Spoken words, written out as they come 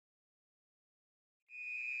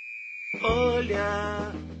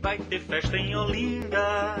Olha, vai ter festa em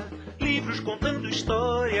Olinda, livros contando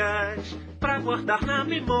histórias, pra guardar na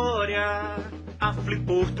memória, a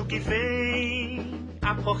Fliporto que vem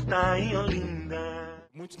aportar em Olinda.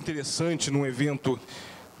 Muito interessante num evento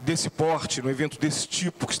desse porte, num evento desse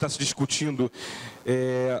tipo que está se discutindo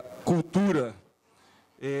cultura,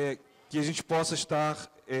 que a gente possa estar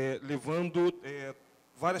levando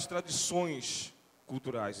várias tradições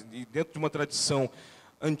culturais, e dentro de uma tradição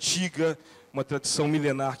antiga, uma tradição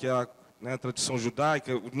milenar, que é a tradição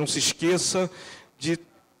judaica. Não se esqueça de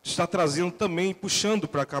estar trazendo também, puxando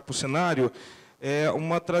para cá, para o cenário,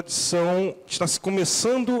 uma tradição que está se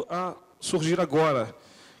começando a surgir agora,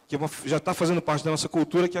 que já está fazendo parte da nossa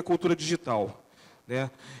cultura, que é a cultura digital.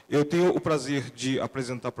 Né? Eu tenho o prazer de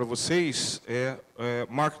apresentar para vocês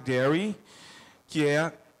Mark Dery, que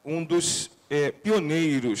é um dos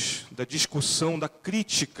pioneiros da discussão, da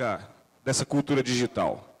crítica dessa cultura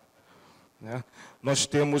digital. Né? Nós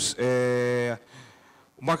temos...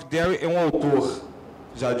 o Mark Dery é um autor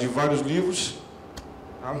já de vários livros.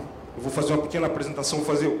 Tá? Eu vou fazer uma pequena apresentação, vou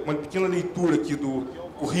fazer uma pequena leitura aqui do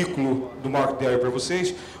currículo do Mark Dery para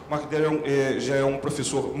vocês. O Mark Dery já é um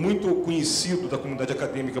professor muito conhecido da comunidade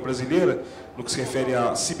acadêmica brasileira, no que se refere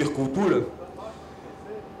à cibercultura.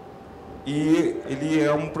 E ele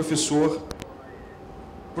é um professor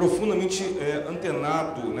profundamente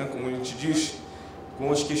antenado, né, como a gente diz, com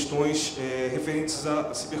as questões referentes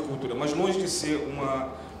à cibercultura. Mas longe de ser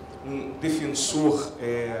um defensor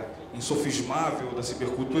insofismável da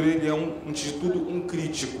cibercultura, ele é, antes de tudo, um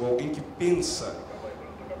crítico, alguém que pensa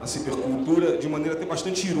a cibercultura de maneira até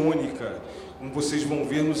bastante irônica, como vocês vão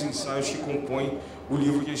ver nos ensaios que compõem o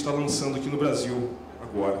livro que ele está lançando aqui no Brasil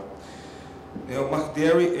agora. O Mark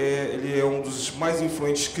Dery ele é um dos mais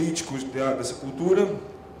influentes críticos dessa cultura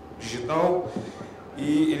digital,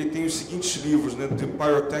 e ele tem os seguintes livros, né? The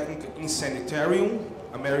Pyrotechnic Insanitarium,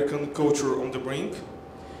 American Culture on the Brink,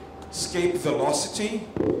 Escape Velocity,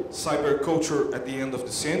 Cyberculture at the End of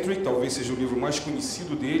the Century, talvez seja o livro mais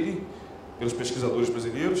conhecido dele pelos pesquisadores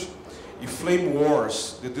brasileiros, e Flame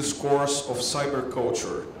Wars, The Discourse of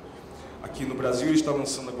Cyberculture. Aqui no Brasil ele está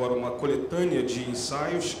lançando agora uma coletânea de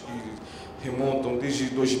ensaios que remontam desde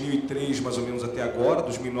 2003 mais ou menos até agora,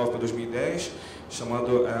 2009 para 2010,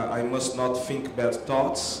 chamado I Must Not Think Bad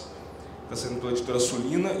Thoughts. Está sendo pela editora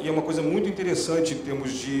Sulina, e é uma coisa muito interessante em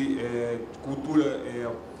termos de cultura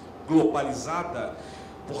globalizada,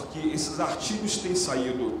 porque esses artigos têm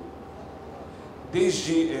saído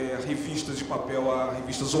desde revistas de papel a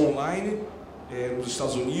revistas online, nos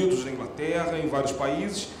Estados Unidos, na Inglaterra, em vários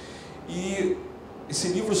países, e esse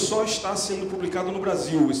livro só está sendo publicado no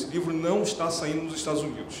Brasil, esse livro não está saindo nos Estados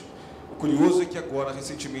Unidos. O curioso é que agora,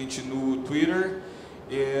 recentemente, no Twitter,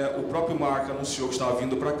 o próprio Mark anunciou que estava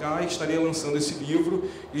vindo para cá e estaria lançando esse livro,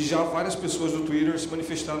 e já várias pessoas do Twitter se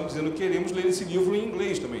manifestaram dizendo que queremos ler esse livro em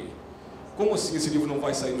inglês também. Como assim esse livro não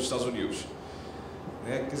vai sair nos Estados Unidos?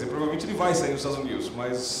 Quer dizer, provavelmente ele vai sair nos Estados Unidos,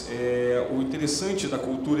 mas o interessante da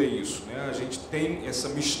cultura é isso, né? A gente tem essa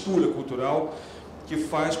mistura cultural que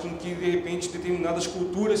faz com que, de repente, determinadas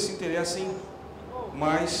culturas se interessem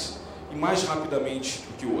mais e mais rapidamente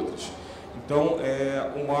do que outras. Então,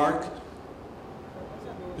 o Mark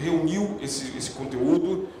reuniu esse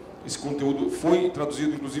conteúdo foi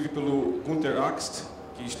traduzido, inclusive, pelo Gunther Axt,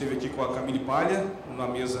 que esteve aqui com a Camille Palha, na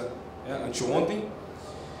mesa anteontem.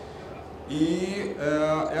 E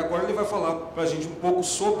agora ele vai falar para a gente um pouco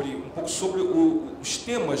sobre os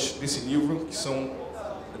temas desse livro, que são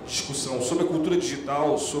a discussão sobre a cultura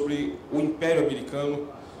digital, sobre o Império Americano,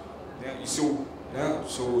 né, e seu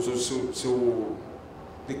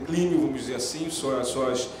declínio, vamos dizer assim,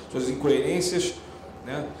 suas incoerências,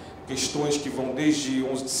 né, questões que vão desde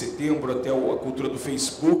 11 de setembro até a cultura do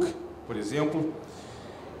Facebook, por exemplo,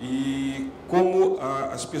 e como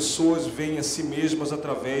as pessoas veem a si mesmas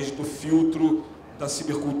através do filtro da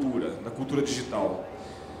cibercultura, da cultura digital.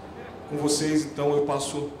 Com vocês, então, eu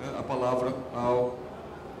passo a palavra ao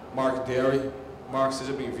Mark Dery. Mark,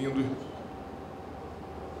 seja bem-vindo.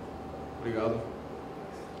 Obrigado.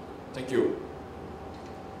 Thank you.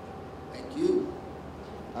 Thank you.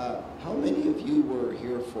 How many of you were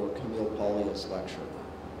here for Camille Paulia's lecture?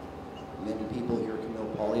 Many people here,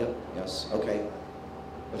 Camille Paulia? Yes, okay.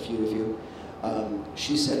 A few of you.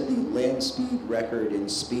 She set the land speed record in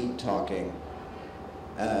speed talking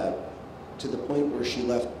to the point where she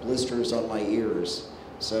left blisters on my ears.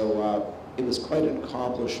 So it was quite an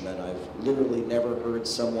accomplishment. I've literally never heard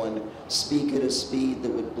someone speak at a speed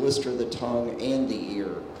that would blister the tongue and the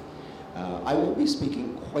ear. I won't be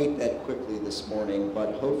speaking quite that quickly this morning,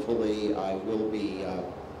 but hopefully I will be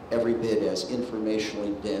every bit as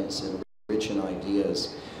informationally dense and rich in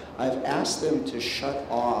ideas. I've asked them to shut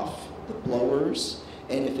off the blowers,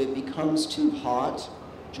 and if it becomes too hot,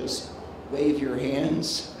 just wave your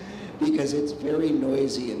hands, because it's very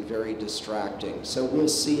noisy and very distracting. So we'll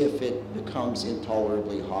see if it becomes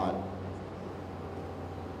intolerably hot.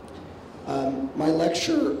 My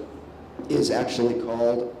lecture is actually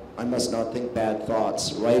called I Must Not Think Bad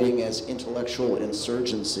Thoughts, Writing as Intellectual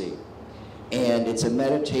Insurgency. And it's a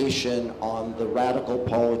meditation on the radical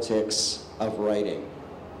politics of writing.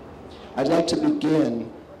 I'd like to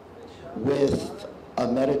begin with a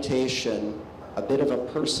meditation, a bit of a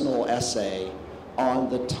personal essay on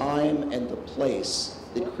the time and the place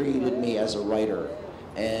that created me as a writer.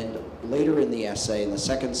 And later in the essay, in the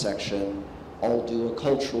second section, I'll do a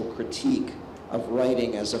cultural critique of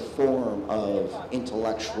writing as a form of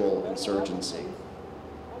intellectual insurgency.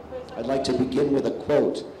 I'd like to begin with a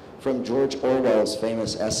quote from George Orwell's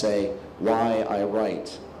famous essay, Why I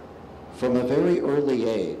Write. From a very early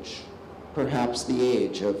age, perhaps the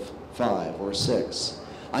age of 5 or 6,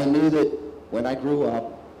 I knew that when I grew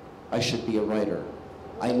up, I should be a writer.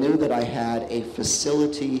 I knew that I had a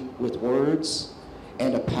facility with words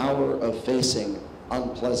and a power of facing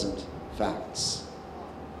unpleasant facts.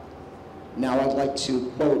 Now I'd like to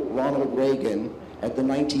quote Ronald Reagan at the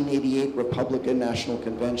 1988 Republican National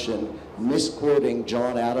Convention, misquoting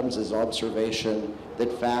John Adams's observation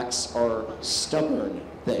that facts are stubborn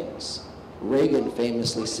things. Reagan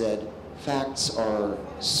famously said, facts are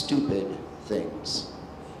stupid things.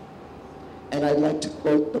 And I'd like to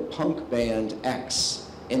quote the punk band X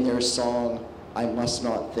in their song, I Must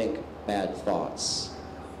Not Think Bad Thoughts.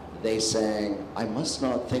 They sang, I must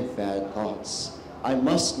not think bad thoughts. I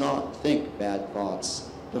must not think bad thoughts.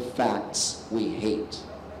 The facts we hate.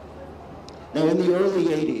 Now in the early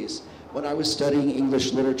 80s, when I was studying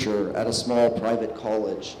English literature at a small private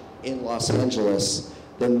college in Los Angeles,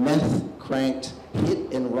 the meth-cranked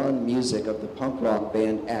hit-and-run music of the punk rock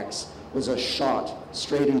band X was a shot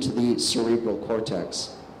straight into the cerebral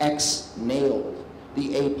cortex. X nailed the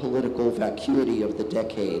apolitical vacuity of the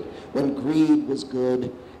decade, when greed was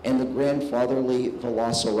good and the grandfatherly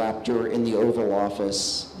velociraptor in the Oval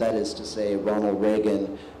Office, that is to say Ronald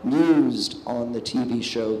Reagan, mused on the TV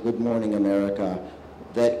show Good Morning America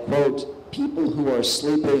that, quote, people who are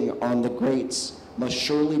sleeping on the grates must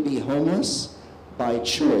surely be homeless by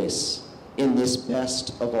choice in this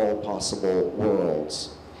best of all possible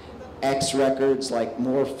worlds. X records like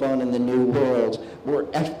More Fun in the New World were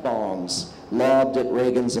F-bombs lobbed at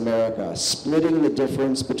Reagan's America, splitting the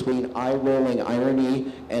difference between eye-rolling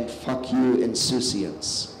irony and fuck you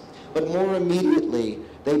insouciance. But more immediately,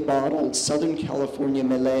 they bottled Southern California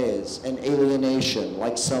malaise and alienation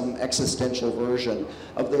like some existential version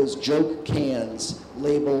of those joke cans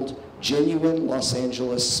labeled genuine Los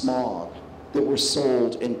Angeles smog that were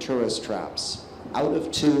sold in tourist traps. Out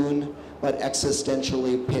of tune, but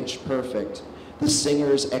existentially pitch perfect, the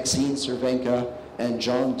singers Exene Cervenka and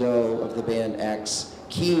John Doe of the band X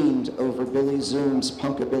keened over Billy Zoom's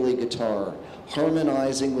punkabilly guitar,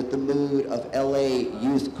 harmonizing with the mood of LA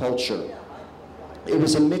youth culture. It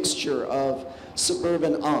was a mixture of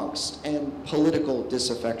suburban angst and political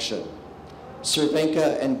disaffection.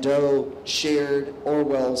 Cervenka and Doe shared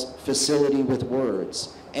Orwell's facility with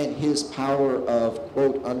words and his power of,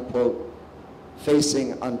 quote unquote,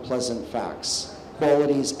 facing unpleasant facts,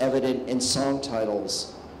 qualities evident in song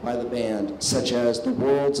titles by the band, such as The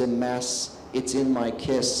World's a Mess, It's in My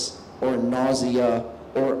Kiss, or Nausea,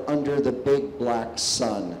 or Under the Big Black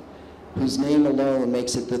Sun, whose name alone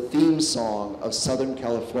makes it the theme song of Southern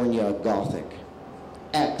California Gothic.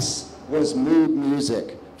 X was mood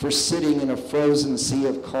music for sitting in a frozen sea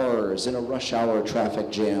of cars in a rush hour traffic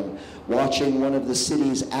jam, watching one of the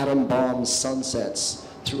city's atom bomb sunsets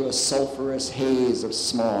through a sulfurous haze of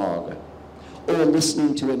smog, or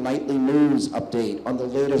listening to a nightly news update on the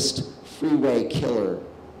latest freeway killer,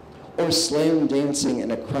 or slam dancing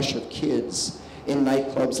in a crush of kids in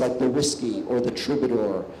nightclubs like the Whiskey or the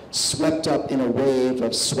Troubadour, swept up in a wave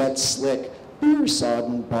of sweat-slick,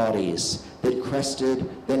 beer-sodden bodies that crested,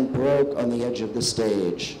 then broke on the edge of the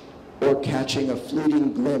stage, or catching a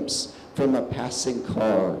fleeting glimpse from a passing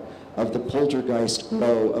car of the poltergeist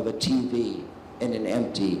glow of a TV in an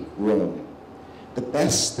empty room. The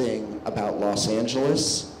best thing about Los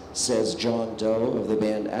Angeles, says John Doe of the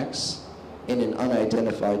band X in an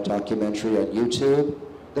unidentified documentary on YouTube,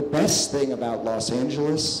 the best thing about Los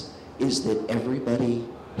Angeles is that everybody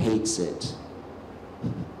hates it.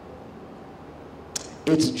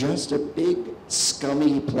 It's just a big,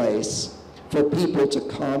 scummy place for people to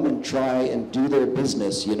come and try and do their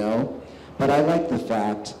business, you know? But I like the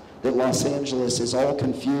fact that Los Angeles is all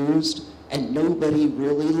confused and nobody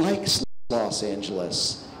really likes Los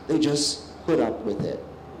Angeles. They just put up with it.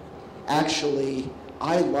 Actually,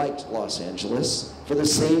 I liked Los Angeles for the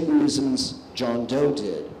same reasons John Doe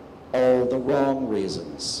did, all the wrong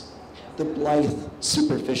reasons. The blithe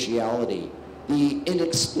superficiality, the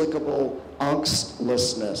inexplicable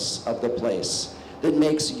angstlessness of the place that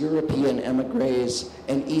makes European emigres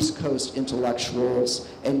and East Coast intellectuals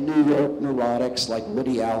and New York neurotics like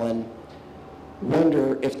Woody Allen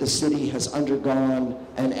wonder if the city has undergone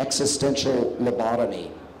an existential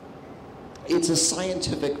lobotomy. It's a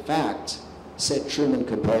scientific fact, said Truman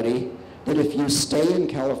Capote, that if you stay in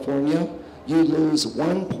California, you lose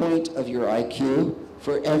 1 point of your IQ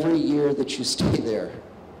for every year that you stay there.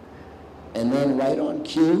 And then right on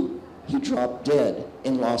cue, he dropped dead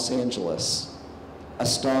in Los Angeles. A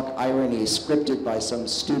stock irony scripted by some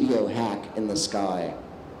studio hack in the sky.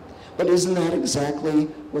 But isn't that exactly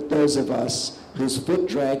what those of us whose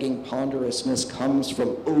foot-dragging ponderousness comes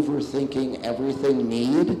from overthinking everything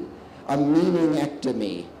need? A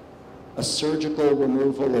meaningectomy, a surgical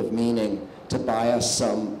removal of meaning to buy us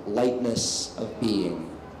some lightness of being.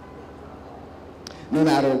 No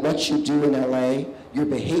matter what you do in LA, your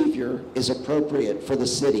behavior is appropriate for the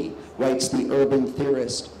city, writes the urban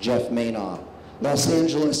theorist Jeff Maynaw. Los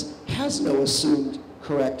Angeles has no assumed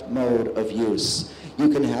correct mode of use. You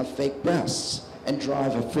can have fake breasts and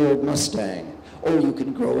drive a Ford Mustang, or you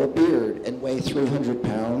can grow a beard and weigh 300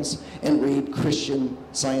 pounds and read Christian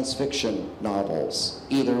science fiction novels.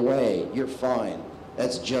 Either way, you're fine.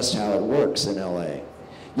 That's just how it works in LA.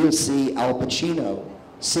 You'll see Al Pacino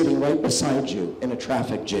sitting right beside you in a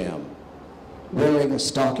traffic jam, wearing a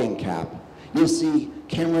stocking cap. You'll see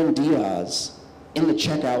Cameron Diaz in the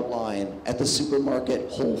checkout line at the supermarket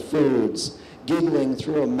Whole Foods, giggling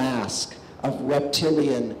through a mask of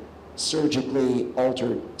reptilian, surgically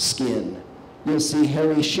altered skin. You'll see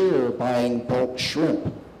Harry Shearer buying bulk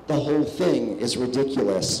shrimp. The whole thing is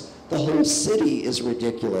ridiculous. The whole city is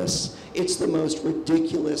ridiculous. It's the most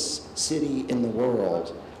ridiculous city in the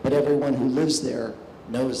world, but everyone who lives there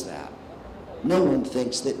knows that. No one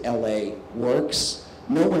thinks that LA works.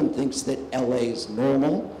 No one thinks that LA's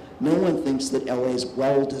normal. No one thinks that LA's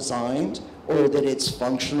well-designed or that it's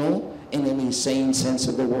functional in any sane sense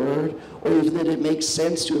of the word, or even that it makes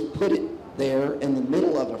sense to have put it there in the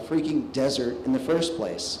middle of a freaking desert in the first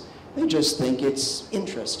place. They just think it's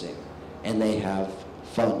interesting, and they have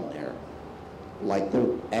fun there. Like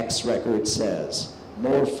the X record says,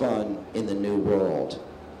 more fun in the new world.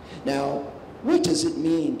 Now, what does it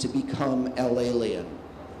mean to become LA-lian?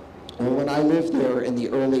 Well, when I lived there in the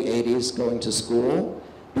early 80s going to school,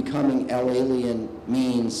 becoming LA-lian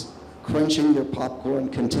means crunching your popcorn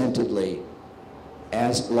contentedly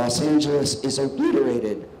as Los Angeles is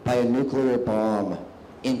obliterated by a nuclear bomb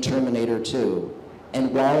in Terminator 2.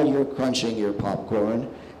 And while you're crunching your popcorn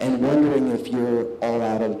and wondering if you're all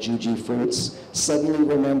out of juji fruits, suddenly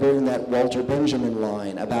remembering that Walter Benjamin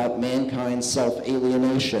line about mankind's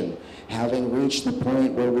self-alienation, having reached the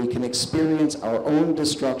point where we can experience our own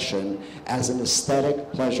destruction as an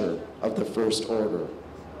aesthetic pleasure of the first order,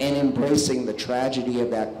 and embracing the tragedy of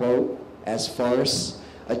that quote as farce,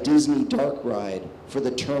 a Disney dark ride for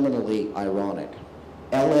the terminally ironic.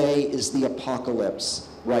 LA is the apocalypse,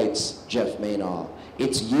 writes Jeff Maynaw.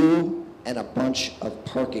 It's you and a bunch of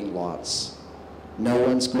parking lots. No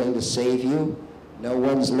one's going to save you. No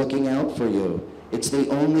one's looking out for you. It's the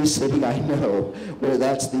only city I know where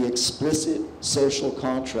that's the explicit social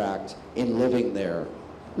contract in living there.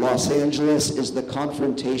 Los Angeles is the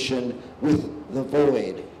confrontation with the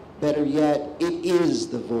void. Better yet, it is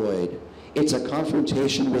the void. It's a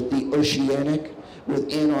confrontation with the oceanic,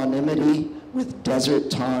 with anonymity, with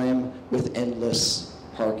desert time, with endless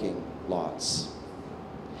parking lots.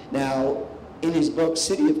 Now, in his book,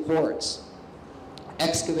 City of Quartz,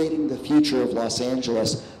 Excavating the Future of Los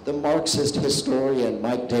Angeles, the Marxist historian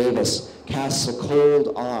Mike Davis casts a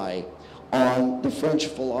cold eye on the French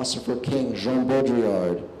philosopher king Jean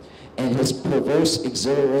Baudrillard and his perverse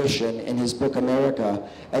exhilaration in his book America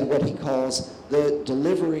at what he calls the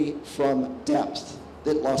delivery from depth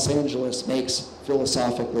that Los Angeles makes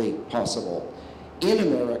philosophically possible. In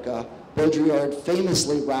America, Baudrillard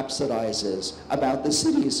famously rhapsodizes about the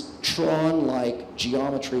city's Tron-like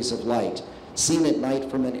geometries of light, seen at night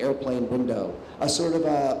from an airplane window, a sort of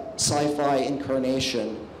a sci-fi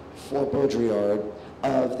incarnation for Baudrillard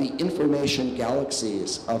of the information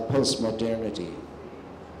galaxies of postmodernity.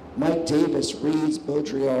 Mike Davis reads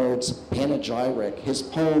Baudrillard's panegyric, his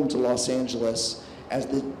poem to Los Angeles, as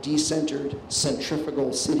the decentered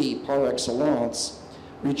centrifugal city par excellence,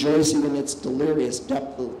 rejoicing in its delirious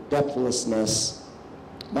depthlessness.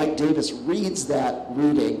 Mike Davis reads that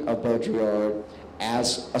reading of Baudrillard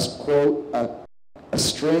as a quote, a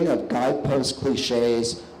string of guidepost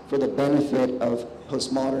cliches for the benefit of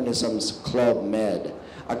postmodernism's Club Med,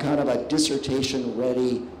 a kind of a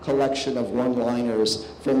dissertation-ready collection of one-liners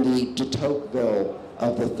from the de Tocqueville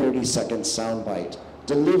of the 30-second soundbite,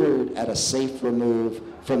 delivered at a safe remove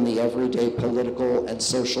from the everyday political and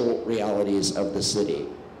social realities of the city.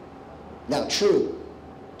 Now, true,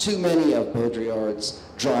 too many of Baudrillard's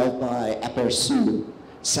drive-by aperçus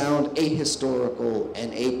sound ahistorical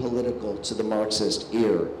and apolitical to the Marxist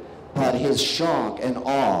ear, but his shock and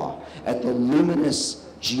awe at the luminous,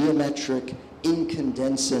 geometric,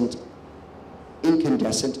 incandescent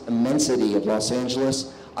immensity of Los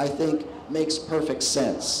Angeles, I think makes perfect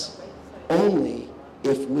sense. Only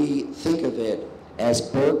if we think of it as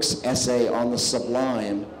Burke's essay on the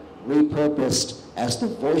sublime, repurposed as the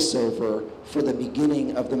voiceover for the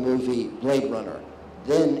beginning of the movie Blade Runner.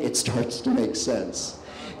 Then it starts to make sense.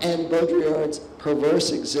 And Baudrillard's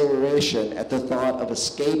perverse exhilaration at the thought of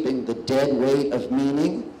escaping the dead weight of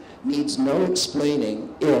meaning needs no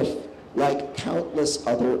explaining if, like countless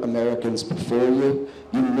other Americans before you,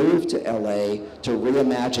 you moved to LA to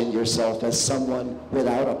reimagine yourself as someone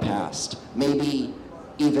without a past, maybe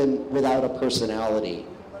even without a personality,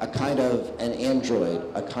 a kind of an android,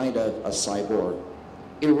 a kind of a cyborg,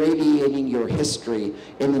 irradiating your history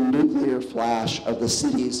in the nuclear flash of the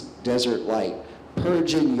city's desert light,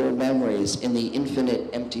 purging your memories in the infinite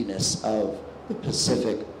emptiness of the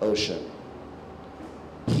Pacific Ocean.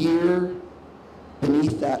 Here,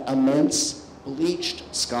 beneath that immense bleached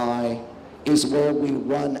sky, is where we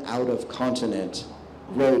run out of continent,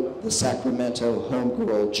 wrote the Sacramento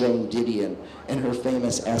homegirl Joan Didion in her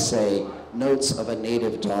famous essay, Notes of a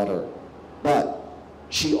Native Daughter. But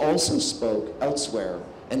she also spoke elsewhere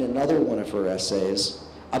in another one of her essays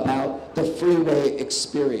about the freeway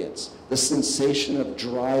experience, the sensation of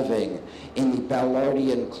driving in the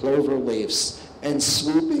Ballardian cloverleafs and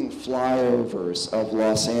swooping flyovers of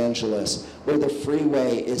Los Angeles, where the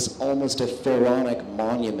freeway is almost a pharaonic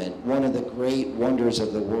monument, one of the great wonders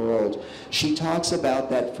of the world. She talks about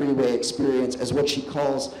that freeway experience as what she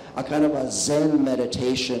calls a kind of a Zen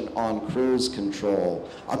meditation on cruise control,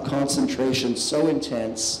 a concentration so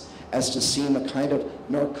intense as to seem a kind of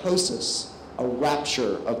narcosis, a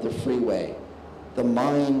rapture of the freeway. The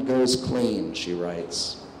mind goes clean, she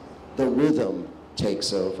writes. The rhythm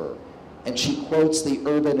takes over. And she quotes the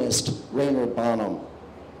urbanist Rainer Bonham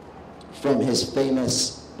from his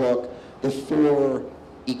famous book, The Four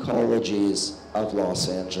Ecologies of Los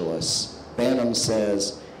Angeles. Bonham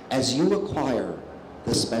says, as you acquire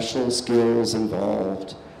the special skills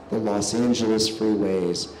involved, the Los Angeles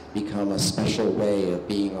freeways become a special way of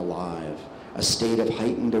being alive, a state of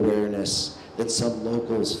heightened awareness that some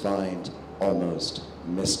locals find almost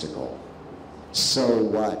mystical. So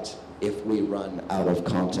what if we run out of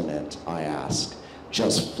continent, I ask?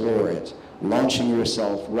 Just floor it, launching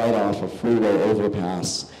yourself right off a freeway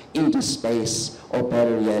overpass into space, or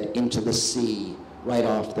better yet, into the sea, right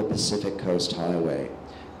off the Pacific Coast Highway.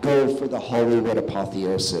 Go for the Hollywood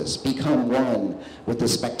apotheosis. Become one with the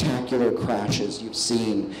spectacular crashes you've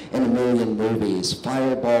seen in a million movies,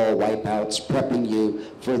 fireball wipeouts prepping you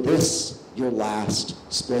for this, your last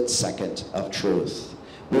split second of truth.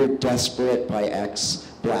 We're desperate by X,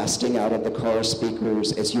 blasting out of the car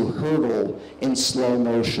speakers as you hurtle in slow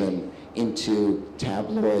motion into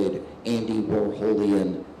tabloid Andy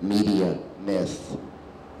Warholian media myth.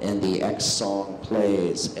 And the X song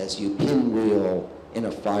plays as you pinwheel in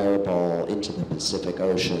a fireball into the Pacific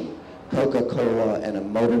Ocean. Coca-Cola and a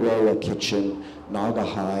Motorola kitchen,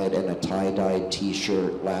 Naugahyde and a tie-dyed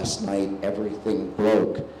t-shirt. Last night, everything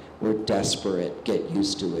broke. We're desperate, get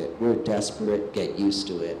used to it. We're desperate, get used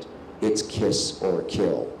to it. It's kiss or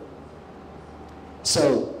kill.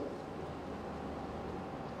 So,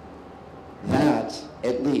 that,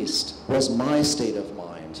 at least, was my state of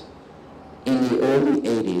mind in the early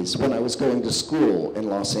 80s when I was going to school in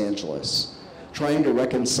Los Angeles, trying to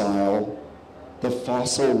reconcile the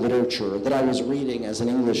fossil literature that I was reading as an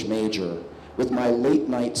English major with my late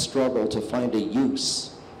night struggle to find a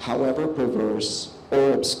use, however perverse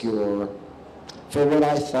or obscure, for what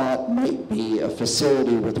I thought might be a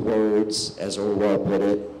facility with words, as Orwell put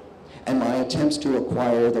it, and my attempts to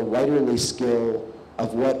acquire the writerly skill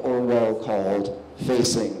of what Orwell called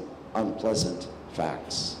facing unpleasant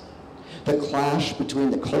facts. The clash between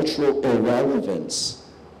the cultural irrelevance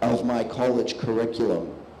of my college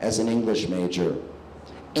curriculum as an English major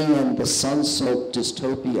and the sun-soaked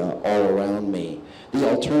dystopia all around me, the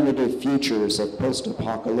alternative futures of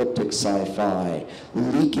post-apocalyptic sci-fi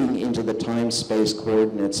leaking into the time-space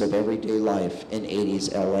coordinates of everyday life in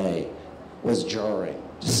 80s LA was jarring,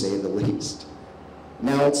 to say the least.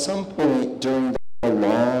 Now, at some point during a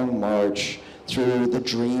long march through the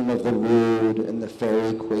dream of the rude and the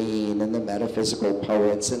fairy queen and the metaphysical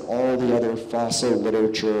poets and all the other fossil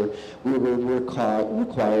literature we were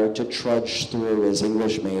required to trudge through as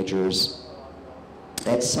English majors.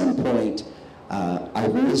 At some point, I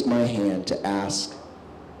raised my hand to ask,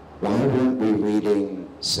 why weren't we reading,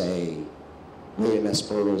 say, William S.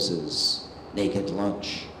 Burroughs's Naked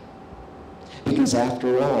Lunch? Because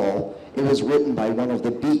after all, it was written by one of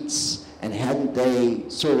the Beats, and hadn't they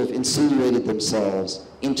sort of insinuated themselves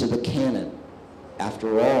into the canon?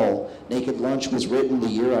 After all, Naked Lunch was written the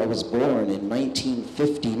year I was born, in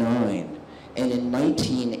 1959, and in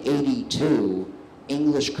 1982,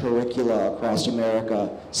 English curricula across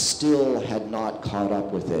America still had not caught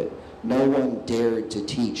up with it. No one dared to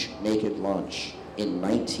teach Naked Lunch in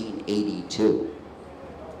 1982.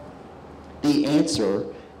 The answer,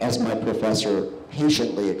 as my professor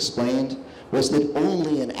patiently explained, was that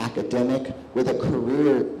only an academic with a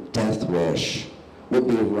career death wish would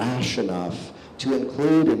be rash enough to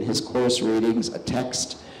include in his course readings a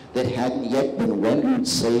text that hadn't yet been rendered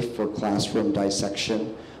safe for classroom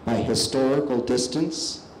dissection by historical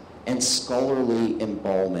distance and scholarly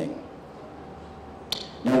embalming.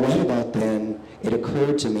 Now, right about then, it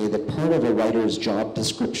occurred to me that part of a writer's job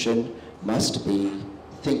description must be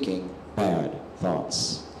thinking bad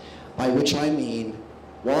thoughts, by which I mean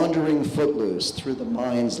wandering footloose through the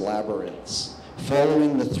mind's labyrinths,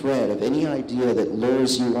 following the thread of any idea that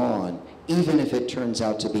lures you on, even if it turns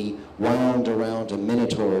out to be wound around a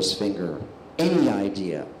minotaur's finger. Any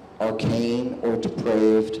idea, arcane or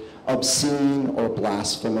depraved, obscene or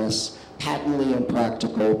blasphemous, patently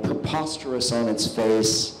impractical, preposterous on its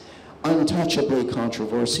face, untouchably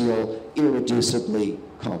controversial, irreducibly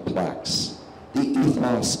complex. The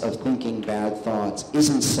ethos of thinking bad thoughts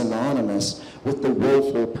isn't synonymous with the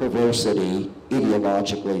willful perversity,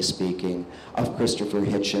 ideologically speaking, of Christopher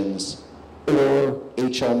Hitchens, or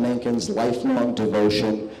H.L. Mencken's lifelong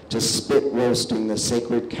devotion to spit roasting the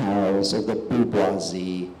sacred cows of the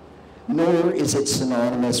bourgeoisie, nor is it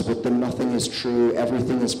synonymous with the nothing is true,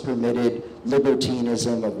 everything is permitted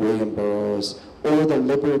libertinism of William Burroughs, or the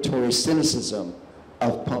liberatory cynicism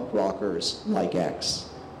of punk rockers like X.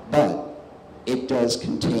 But it does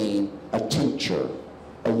contain a tincture,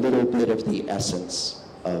 a little bit of the essence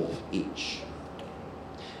of each.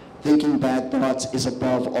 Thinking bad thoughts is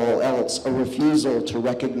above all else a refusal to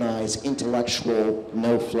recognize intellectual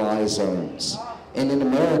no-fly zones. And in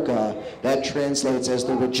America, that translates as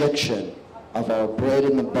the rejection of our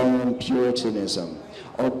bred-in-the-bone Puritanism,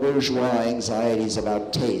 our bourgeois anxieties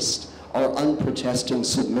about taste, our unprotesting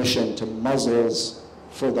submission to muzzles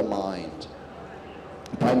for the mind.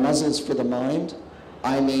 By muzzles for the mind,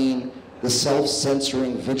 I mean the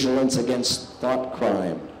self-censoring vigilance against thought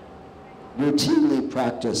crime, routinely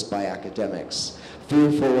practiced by academics,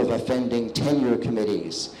 fearful of offending tenure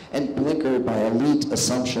committees, and blinkered by elite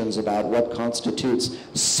assumptions about what constitutes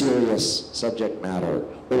serious subject matter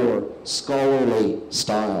or scholarly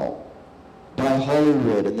style. By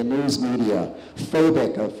Hollywood and the news media,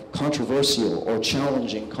 phobic of controversial or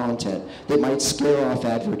challenging content that might scare off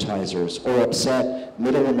advertisers or upset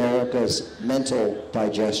middle America's mental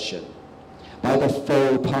digestion. By the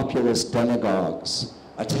faux populist demagogues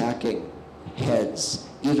attacking heads,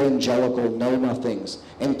 evangelical know-nothings,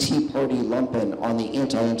 and Tea Party lumpen on the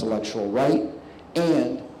anti-intellectual right,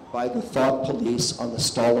 and by the thought police on the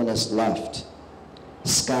Stalinist left,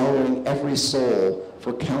 scouring every soul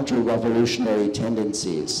for counter-revolutionary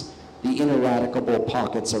tendencies, the ineradicable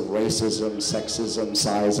pockets of racism, sexism,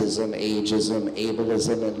 sizeism, ageism,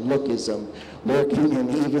 ableism, and lookism lurking in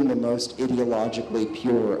even the most ideologically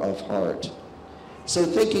pure of heart. So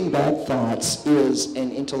thinking bad thoughts is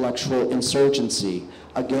an intellectual insurgency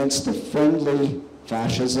against the friendly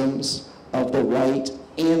fascisms of the right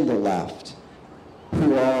and the left,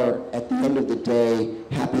 who are, at the end of the day,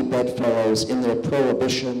 happy bedfellows in their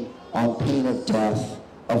prohibition on pain of death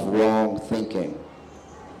of wrong thinking.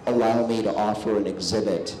 Allow me to offer an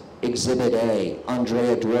exhibit. Exhibit A,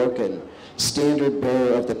 Andrea Dworkin, standard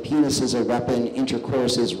bearer of the penis is a weapon,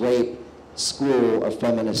 intercourse is rape, school of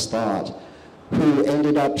feminist thought, who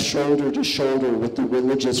ended up shoulder to shoulder with the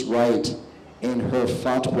religious right in her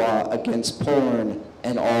fatwa against porn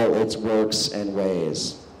and all its works and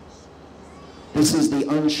ways. This is the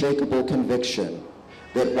unshakable conviction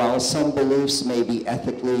that while some beliefs may be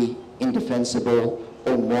ethically indefensible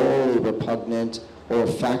or morally repugnant or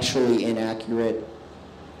factually inaccurate,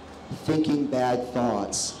 thinking bad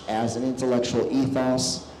thoughts as an intellectual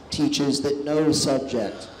ethos teaches that no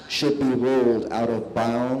subject should be ruled out of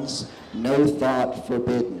bounds, no thought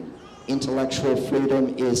forbidden, Intellectual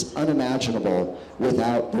freedom is unimaginable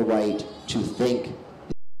without the right to think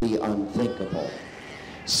the unthinkable.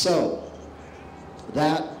 So,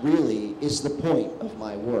 that really is the point of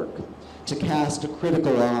my work, to cast a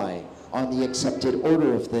critical eye on the accepted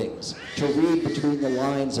order of things, to read between the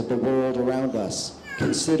lines of the world around us,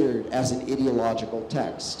 considered as an ideological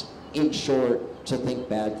text. In short, to think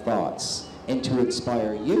bad thoughts, and to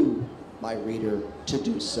inspire you, my reader, to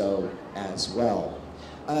do so as well.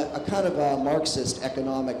 A kind of a Marxist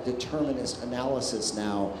economic determinist analysis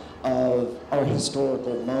now of our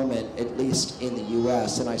historical moment, at least in the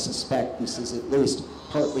US, and I suspect this is at least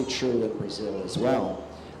partly true in Brazil as well.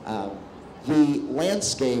 The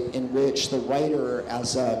landscape in which the writer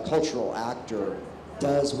as a cultural actor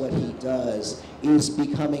does what he does is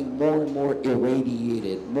becoming more and more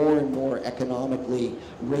irradiated, more and more economically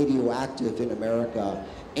radioactive in America,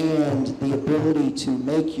 and the ability to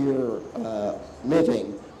make your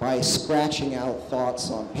living by scratching out thoughts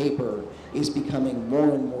on paper is becoming more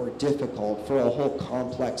and more difficult for a whole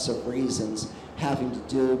complex of reasons having to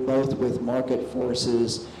do both with market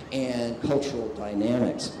forces and cultural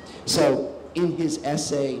dynamics. So in his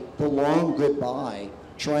essay, The Long Goodbye,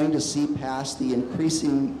 trying to see past the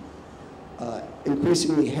increasingly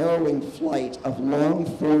harrowing flight of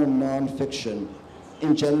long-form nonfiction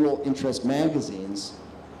in general interest magazines,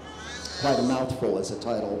 quite a mouthful as a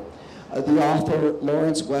title, the author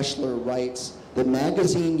Lawrence Weschler writes, "The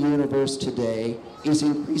magazine universe today is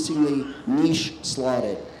increasingly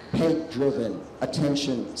niche-slotted, peg-driven,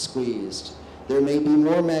 attention-squeezed. There may be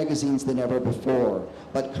more magazines than ever before,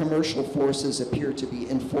 but commercial forces appear to be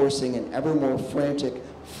enforcing an ever more frantic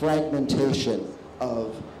fragmentation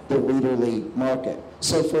of the readerly market."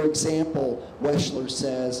 So, for example, Weschler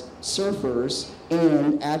says surfers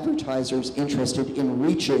and advertisers interested in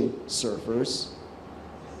reaching surfers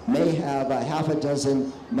may have a half a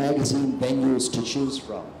dozen magazine venues to choose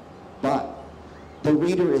from, but the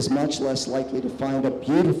reader is much less likely to find a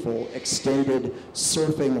beautiful, extended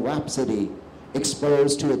surfing rhapsody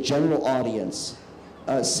exposed to a general audience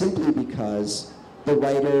simply because the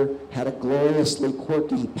writer had a gloriously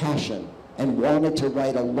quirky passion and wanted to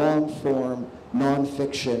write a long-form,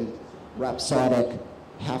 nonfiction, rhapsodic,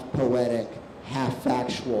 half-poetic,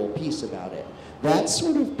 half-factual piece about it. That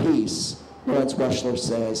sort of piece, Lawrence Weschler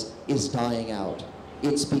says, is dying out.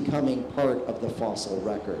 It's becoming part of the fossil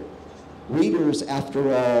record. Readers,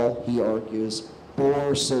 after all, he argues,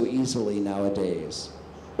 bore so easily nowadays.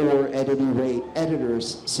 Or at any rate,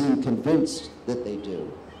 editors seem convinced that they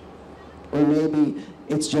do. Or maybe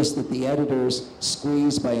it's just that the editors,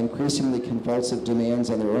 squeezed by increasingly convulsive demands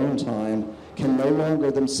on their own time, can no longer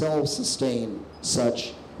themselves sustain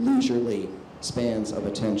such leisurely spans of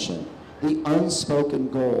attention. The unspoken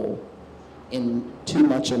goal in too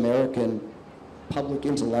much American public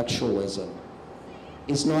intellectualism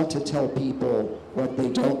is not to tell people what they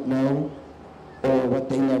don't know or what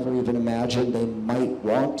they never even imagined they might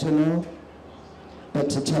want to know, but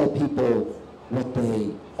to tell people what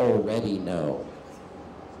they already know.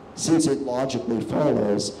 Since it logically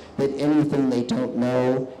follows that anything they don't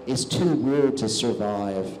know is too weird to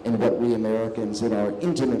survive in what we Americans in our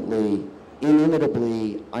inimitably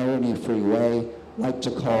irony-free way like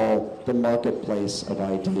to call the marketplace of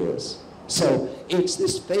ideas. So it's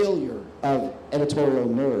this failure of editorial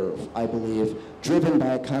nerve, I believe, driven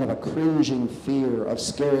by a kind of a cringing fear of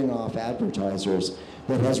scaring off advertisers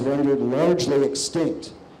that has rendered largely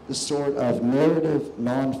extinct the sort of narrative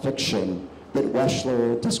nonfiction that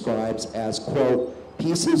Weschler describes as, quote,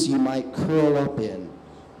 pieces you might curl up in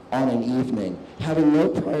on an evening, having no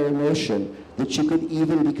prior notion that you could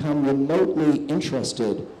even become remotely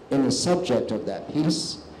interested in the subject of that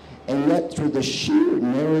piece, and yet through the sheer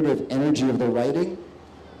narrative energy of the writing,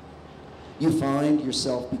 you find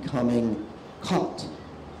yourself becoming caught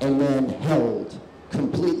and then held,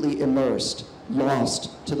 completely immersed,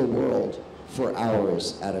 lost to the world for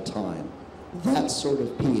hours at a time. That sort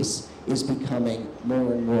of piece is becoming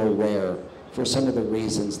more and more rare for some of the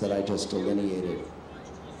reasons that I just delineated.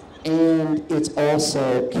 And it's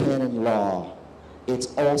also canon law.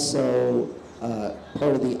 It's also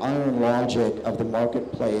part of the iron logic of the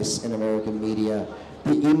marketplace in American media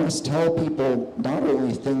that you must tell people not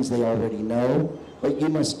only things they already know, but you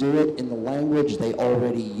must do it in the language they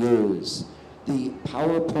already use. The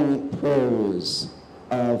PowerPoint prose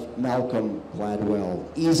of Malcolm Gladwell,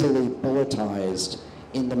 easily bulletized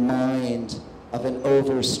in the mind of an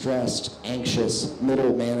overstressed, anxious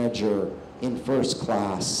middle manager in first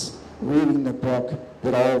class, reading the book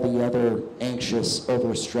that all the other anxious,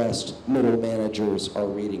 overstressed middle managers are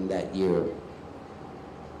reading that year.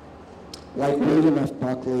 Like William F.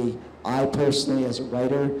 Buckley, I personally, as a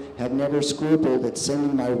writer, have never scrupled at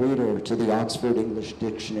sending my reader to the Oxford English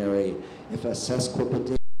Dictionary if a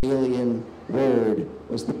sesquipedalian word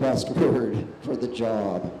was the best word for the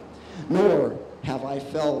job. Nor have I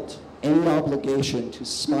felt any obligation to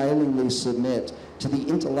smilingly submit to the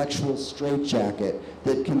intellectual straitjacket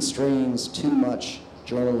that constrains too much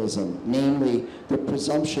journalism, namely the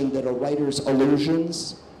presumption that a writer's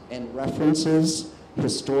allusions and references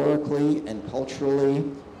historically and culturally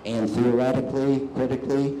and theoretically,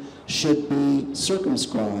 critically, should be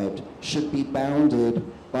circumscribed, should be bounded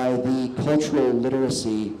by the cultural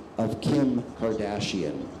literacy of Kim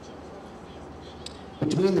Kardashian.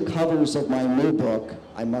 Between the covers of my new book,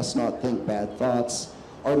 I Must Not Think Bad Thoughts,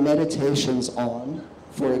 are meditations on,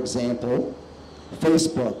 for example,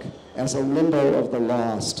 Facebook as a limbo of the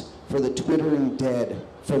lost for the twittering dead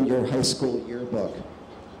from your high school yearbook,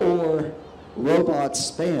 or robot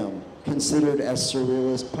spam considered as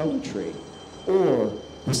surrealist poetry, or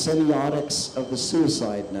the semiotics of the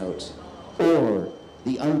suicide note, or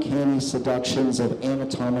the uncanny seductions of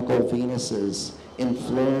anatomical Venuses in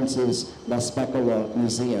Florence's La Specola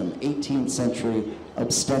Museum, 18th century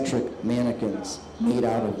obstetric mannequins made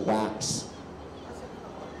out of wax.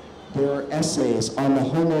 There are essays on the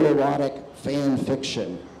homoerotic fan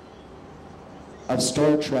fiction of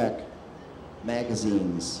Star Trek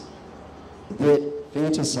magazines that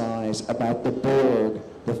fantasize about the Borg,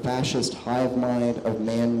 the fascist hive mind of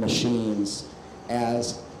manned machines,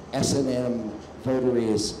 as S&M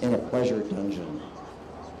votaries in a pleasure dungeon.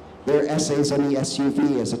 There are essays on the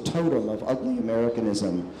SUV as a totem of ugly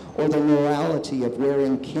Americanism, or the morality of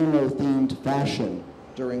wearing camo-themed fashion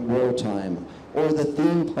during wartime, or the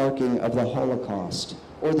theme parking of the Holocaust,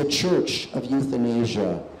 or the church of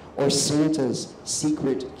euthanasia, or Santa's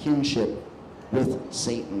secret kinship with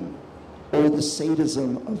Satan, or the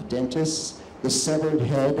sadism of dentists, the severed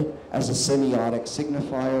head as a semiotic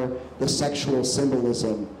signifier, the sexual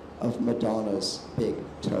symbolism of Madonna's big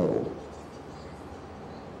toe.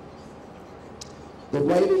 The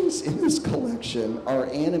writings in this collection are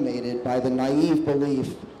animated by the naive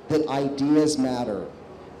belief that ideas matter.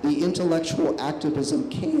 The intellectual activism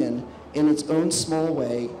can, in its own small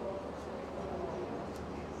way,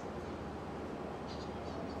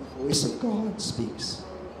 the voice of God speaks.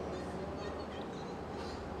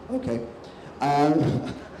 Okay.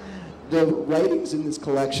 The writings in this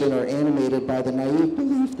collection are animated by the naive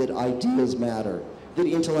belief that ideas matter, that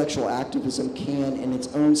intellectual activism can, in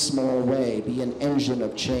its own small way, be an engine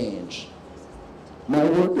of change. My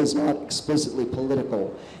work is not explicitly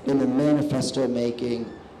political in the manifesto-making,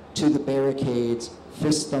 to the barricades,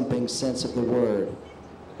 fist-thumping sense of the word,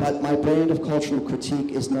 but my brand of cultural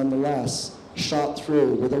critique is nonetheless shot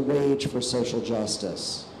through with a rage for social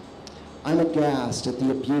justice. I'm aghast at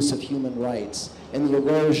the abuse of human rights and the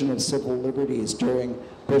erosion of civil liberties during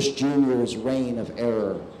Bush Jr.'s reign of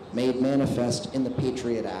error, made manifest in the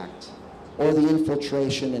Patriot Act, or the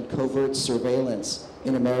infiltration and covert surveillance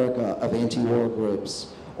in America of anti-war groups,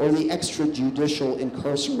 or the extrajudicial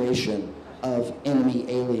incarceration of enemy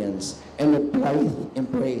aliens, and the blithe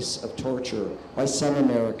embrace of torture by some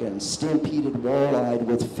Americans, stampeded wall-eyed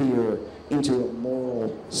with fear into a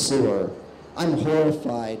moral sewer. I'm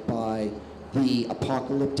horrified by the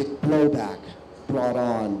apocalyptic blowback brought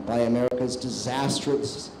on by America's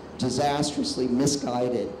disastrously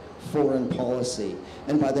misguided foreign policy,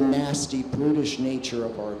 and by the nasty, brutish nature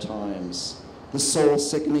of our times. The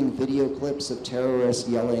soul-sickening video clips of terrorists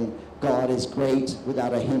yelling, "God is great,"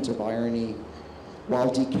 without a hint of irony, while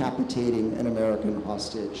decapitating an American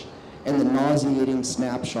hostage, and the nauseating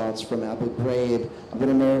snapshots from Abu Ghraib of an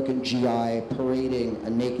American GI parading a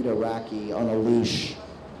naked Iraqi on a leash.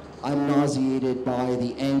 I'm nauseated by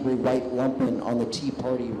the angry white lumpen on the Tea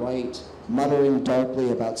Party right, muttering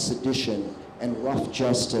darkly about sedition and rough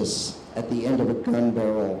justice at the end of a gun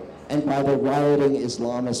barrel, and by the rioting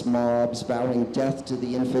Islamist mobs vowing death to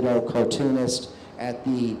the infidel cartoonist at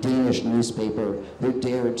the Danish newspaper who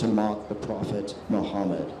dared to mock the Prophet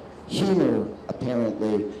Muhammad. Humor,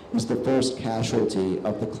 apparently, is the first casualty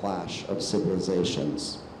of the clash of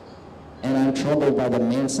civilizations. And I'm troubled by the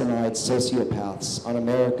Mansonite sociopaths on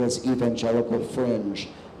America's evangelical fringe,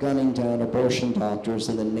 gunning down abortion doctors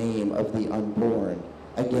in the name of the unborn.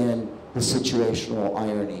 Again, the situational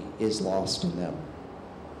irony is lost in them.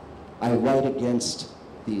 I write against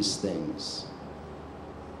these things.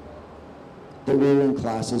 The ruling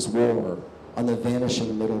class's war on the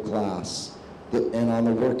vanishing middle class, and on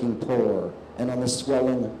the working poor, and on the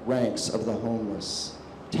swelling ranks of the homeless.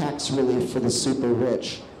 Tax relief for the super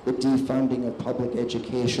rich, the defunding of public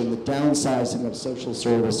education, the downsizing of social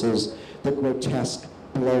services, the grotesque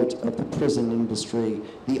bloat of the prison industry,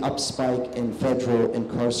 the upspike in federal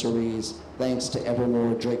incarcerees, thanks to ever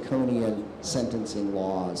more draconian sentencing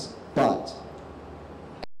laws. But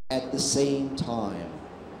at the same time,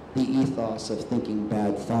 the ethos of thinking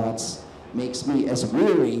bad thoughts makes me as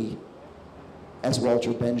weary, as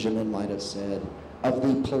Walter Benjamin might have said, of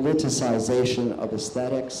the politicization of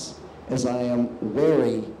aesthetics as I am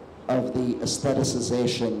wary of the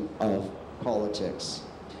aestheticization of politics.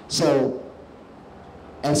 So,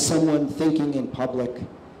 as someone thinking in public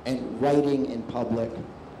and writing in public,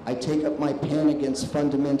 I take up my pen against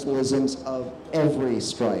fundamentalisms of every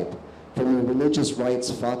stripe, from the religious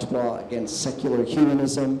rights fatwa against secular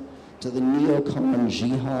humanism, to the neocon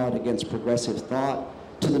jihad against progressive thought,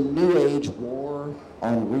 to the New Age war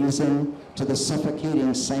on reason, to the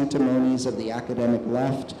suffocating sanctimonies of the academic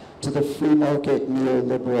left, to the free market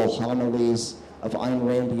neoliberal homilies of Ayn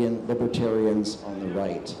Randian libertarians on the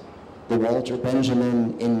right. The Walter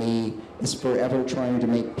Benjamin in me is forever trying to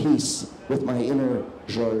make peace with my inner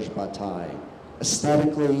Georges Bataille.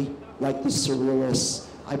 Aesthetically, like the surrealists,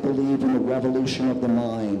 I believe in the revolution of the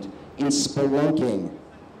mind, in spelunking,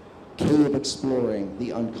 cave exploring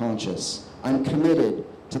the unconscious. I'm committed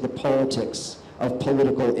to the politics of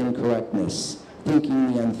political incorrectness,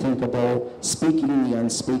 thinking the unthinkable, speaking the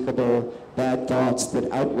unspeakable, bad thoughts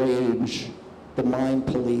that outrage the mind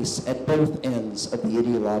police at both ends of the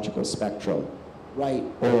ideological spectrum, right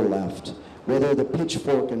or left, whether the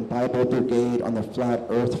pitchfork and Bible brigade on the flat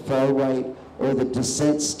earth far right or the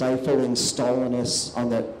dissent-stifling Stalinists on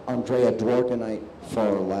the Andrea Dworkinite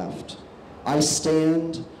far left. I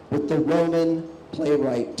stand with the Roman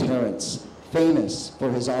playwright Terence, famous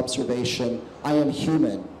for his observation, "I am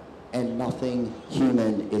human, and nothing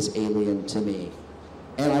human is alien to me."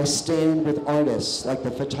 And I stand with artists like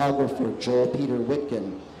the photographer Joel Peter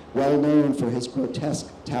Witkin, well known for his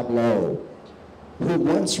grotesque tableau, who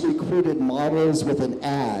once recruited models with an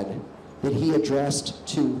ad that he addressed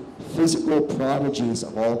to physical prodigies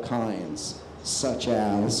of all kinds, such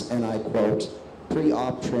as, and I quote,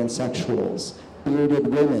 pre-op transsexuals,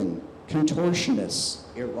 bearded women, contortionists,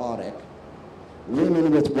 erotic,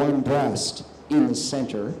 women with one breast in the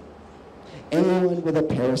center, anyone with a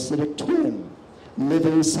parasitic twin,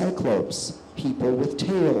 living cyclopes, people with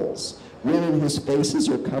tails, women whose faces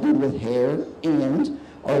are covered with hair and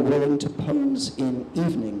are willing to pose in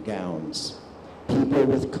evening gowns, people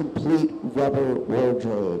with complete rubber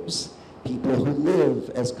wardrobes, people who live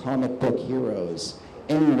as comic book heroes,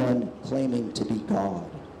 anyone claiming to be God.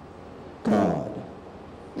 God.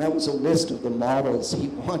 That was a list of the models he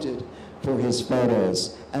wanted for his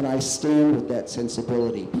photos, and I stand with that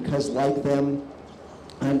sensibility because, like them,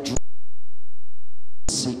 I'm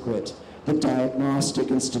secret, the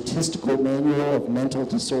diagnostic and statistical manual of mental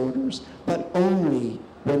disorders, but only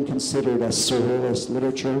when considered as surrealist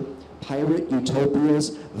literature, pirate utopias,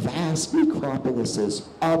 vast necropolises,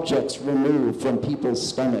 objects removed from people's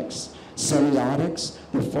stomachs, semiotics,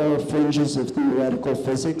 the far fringes of theoretical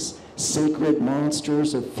physics, sacred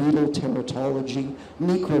monsters of fetal teratology,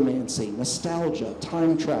 necromancy, nostalgia,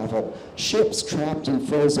 time travel, ships trapped in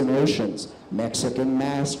frozen oceans, Mexican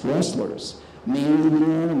masked wrestlers, man-eating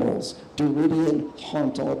animals, Derridian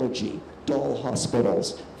hauntology, doll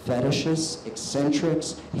hospitals, fetishists,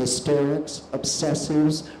 eccentrics, hysterics,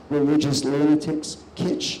 obsessives, religious lunatics,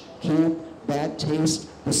 kitsch, camp, bad taste,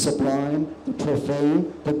 the sublime, the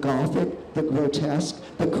profane, the gothic, the grotesque,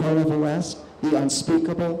 the carnivalesque, the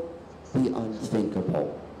unspeakable, the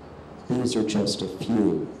unthinkable. These are just a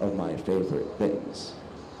few of my favorite things.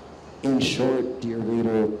 In short, dear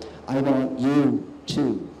reader, I want you,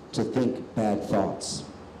 too, to think bad thoughts.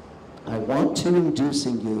 I want to induce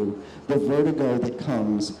in you the vertigo that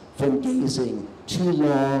comes from gazing too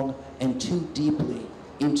long and too deeply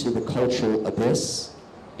into the cultural abyss,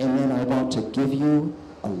 and then I want to give you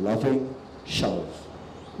a loving shove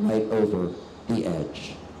right over the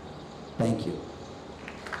edge. Thank you.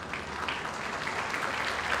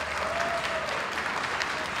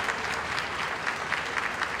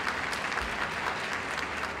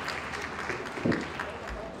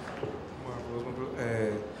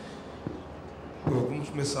 Vamos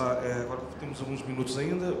começar, agora temos alguns minutos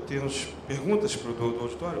ainda, temos perguntas do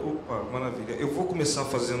auditório? Opa, maravilha. Eu vou começar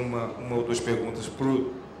fazendo uma ou duas perguntas para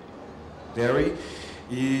o Dery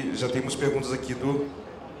e já temos perguntas aqui do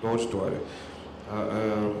auditório.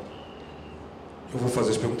 Eu vou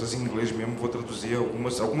fazer as perguntas em inglês mesmo, vou traduzir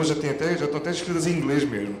algumas já estão até escritas em inglês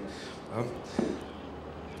mesmo. Tá?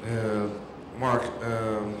 Mark,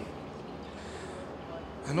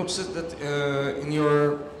 I noticed that in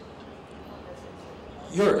your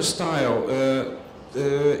style,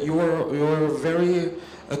 you are very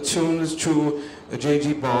attuned to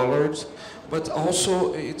J.G. Ballard, but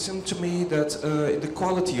also it seemed to me that the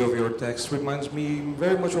quality of your text reminds me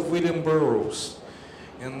very much of William Burroughs,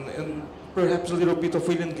 and perhaps a little bit of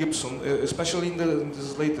William Gibson, especially in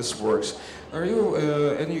his latest works. Are you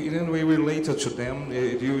in any way related to them?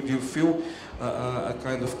 Do you feel a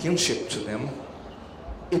kind of kinship to them?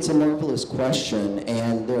 It's a marvelous question,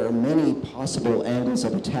 and there are many possible angles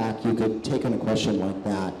of attack you could take on a question like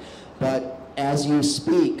that. But as you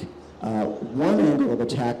speak, one angle of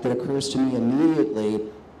attack that occurs to me immediately,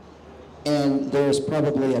 and there's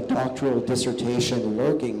probably a doctoral dissertation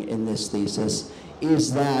lurking in this thesis,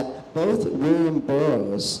 is that both William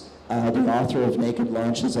Burroughs, the author of Naked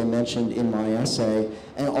Lunch, as I mentioned in my essay,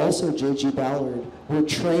 and also J.G. Ballard were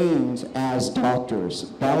trained as doctors.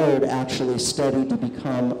 Ballard actually studied to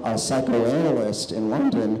become a psychoanalyst in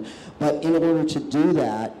London, but in order to do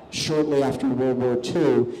that, shortly after World War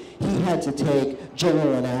II, he had to take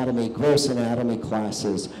general anatomy, gross anatomy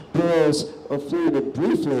classes. Burroughs flirted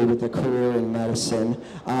briefly with a career in medicine,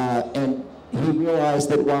 and he realized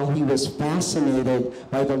that while he was fascinated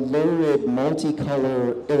by the lurid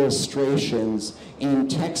multicolor illustrations in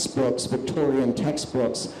textbooks, Victorian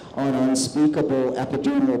textbooks, on unspeakable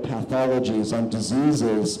epidermal pathologies, on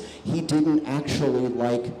diseases, he didn't actually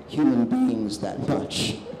like human beings that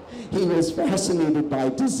much. He was fascinated by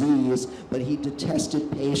disease, but he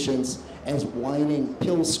detested patients as whining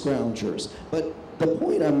pill scroungers. But the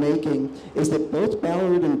point I'm making is that both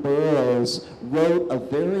Ballard and Burroughs wrote a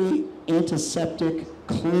very antiseptic,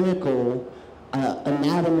 clinical,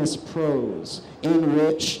 anatomist prose in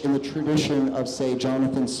which, in the tradition of, say,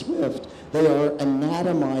 Jonathan Swift, they are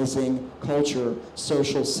anatomizing culture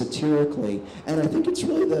social satirically. And I think it's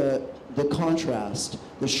really the contrast,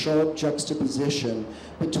 the sharp juxtaposition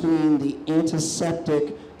between the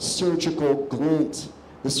antiseptic surgical glint,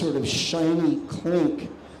 the sort of shiny clink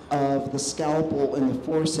of the scalpel and the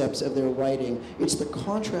forceps of their writing. It's the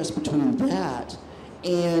contrast between that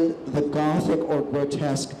and the Gothic or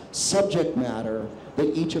grotesque subject matter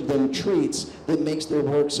that each of them treats that makes their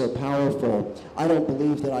work so powerful. I don't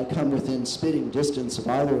believe that I come within spitting distance of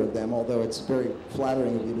either of them, although it's very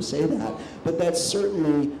flattering of you to say that, but that's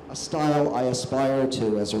certainly a style I aspire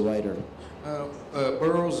to as a writer.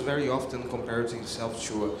 Burroughs very often compares himself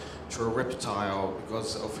to a reptile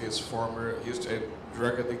because of his former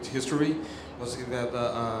drug addict history. Was he had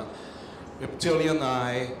a reptilian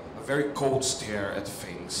eye, a very cold stare at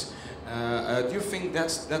things. Do you think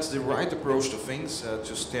that's the right approach to things,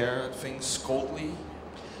 to stare at things coldly?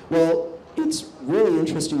 Well, it's really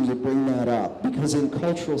interesting you bring that up, because in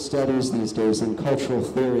cultural studies these days, in cultural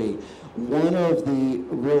theory, one of the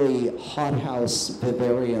really hothouse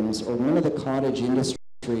vivariums, or one of the cottage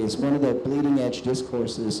industries, one of the bleeding edge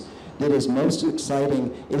discourses that is most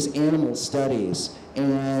exciting is animal studies.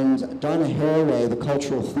 And Donna Haraway, the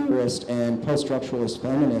cultural theorist and post-structuralist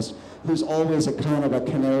feminist, who's always a kind of a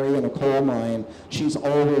canary in a coal mine, she's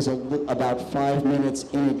always about 5 minutes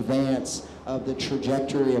in advance of the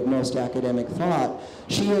trajectory of most academic thought.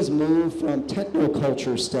 She has moved from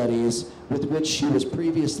technoculture studies, with which she was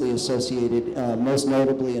previously associated, most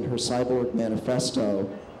notably in her Cyborg Manifesto.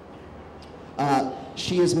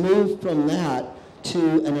 She has moved from that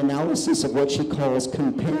to an analysis of what she calls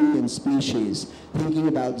companion species, thinking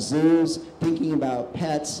about zoos, thinking about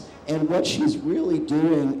pets, and what she's really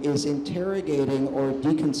doing is interrogating or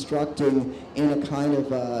deconstructing in a kind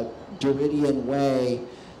of a Derydian way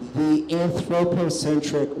the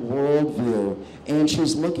anthropocentric worldview. And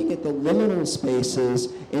she's looking at the liminal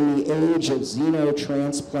spaces in the age of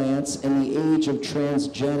xenotransplants and the age of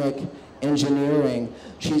transgenic engineering.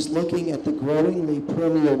 She's looking at the growingly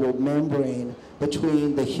permeable membrane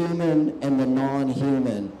between the human and the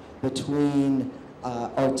non-human, between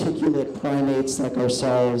articulate primates like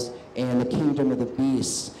ourselves and the kingdom of the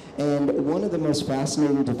beasts. And one of the most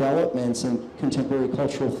fascinating developments in contemporary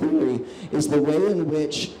cultural theory is the way in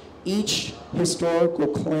which each historical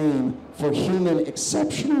claim for human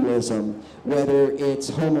exceptionalism, whether it's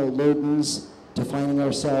Homo ludens, defining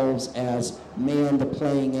ourselves as man the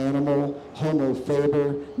playing animal, Homo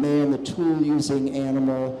faber, man the tool-using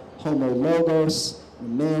animal, Homo logos,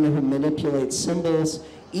 man who manipulates symbols,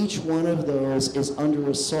 each one of those is under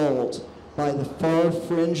assault by the far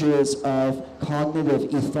fringes of cognitive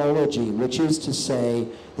ethology, which is to say,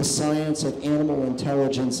 the science of animal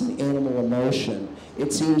intelligence and animal emotion.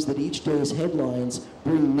 It seems that each day's headlines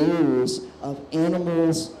bring news of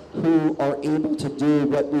animals who are able to do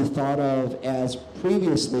what we thought of as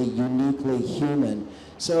previously uniquely human.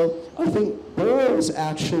 So I think Burroughs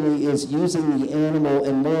actually is using the animal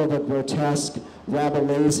in more of a grotesque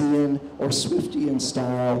Rabelaisian or Swiftian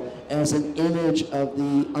style as an image of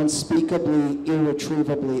the unspeakably,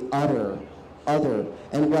 irretrievably other.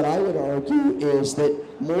 And what I would argue is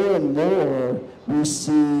that more and more we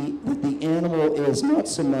see that the animal is not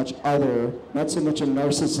so much other, not so much a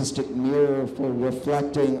narcissistic mirror for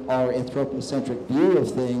reflecting our anthropocentric view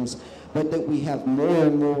of things, but that we have more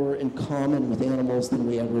and more in common with animals than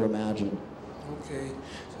we ever imagined. Okay.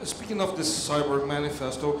 Speaking of this cyber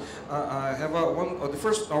manifesto, I have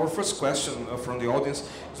our first question from the audience.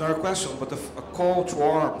 It's not a question, but a call to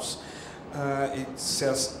arms. It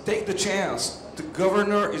says, take the chance. The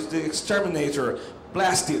governor is the exterminator.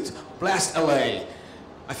 Blast it. Blast LA.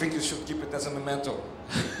 I think you should keep it as a memento.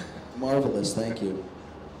 Marvelous, thank you.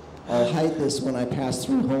 I'll hide this when I pass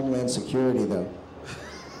through Homeland Security, though.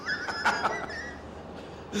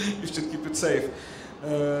 You should keep it safe.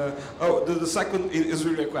 The second is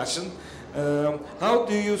really a question. How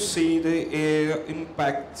do you see the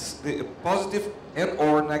impacts, the positive and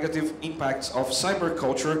or negative impacts of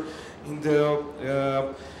cyberculture in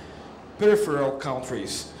the peripheral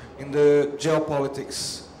countries, in the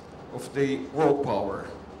geopolitics of the world power?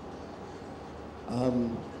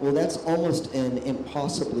 Well, that's almost an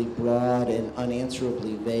impossibly broad and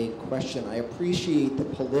unanswerably vague question. I appreciate the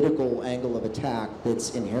political angle of attack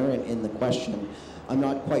that's inherent in the question. I'm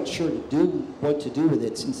not quite sure what to do with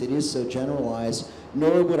it since it is so generalized,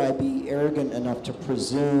 nor would I be arrogant enough to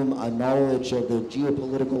presume a knowledge of the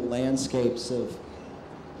geopolitical landscapes of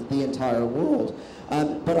the entire world.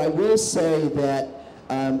 But I will say that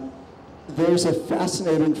there's a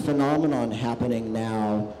fascinating phenomenon happening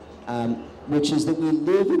now, which is that we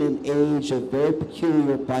live in an age of very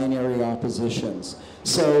peculiar binary oppositions.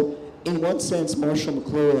 So, in one sense, Marshall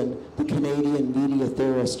McLuhan, the Canadian media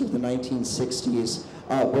theorist of the 1960s,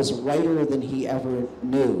 was righter than he ever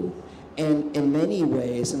knew. And in many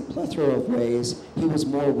ways, in a plethora of ways, he was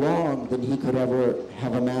more wrong than he could ever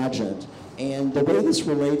have imagined. And the way this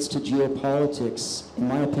relates to geopolitics, in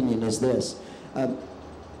my opinion, is this.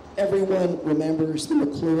 Everyone remembers the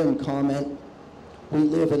McLuhan comment, we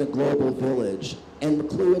live in a global village. And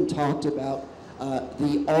McLuhan talked about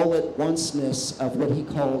the all-at-onceness of what he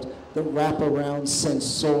called the wraparound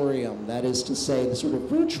sensorium, that is to say, the sort of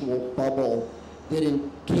virtual bubble that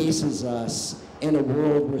encases us in a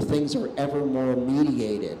world where things are ever more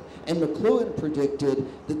mediated. And McLuhan predicted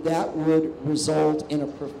that that would result in a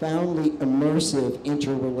profoundly immersive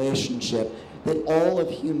interrelationship, that all of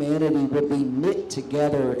humanity would be knit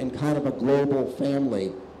together in kind of a global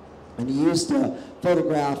family. And he used a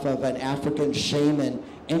photograph of an African shaman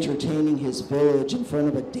entertaining his village in front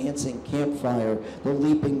of a dancing campfire, the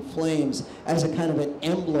leaping flames, as a kind of an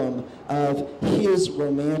emblem of his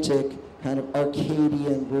romantic, kind of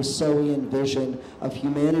Arcadian, Rousseauian vision of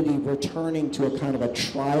humanity returning to a kind of a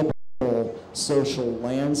tribal social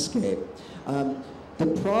landscape.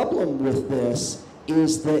 The problem with this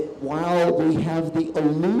is that while we have the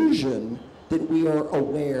illusion that we are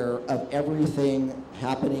aware of everything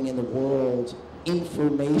happening in the world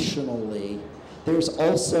informationally, there's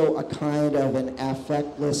also a kind of an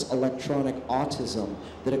affectless electronic autism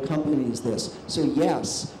that accompanies this. So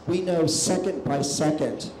yes, we know second by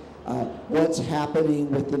second what's happening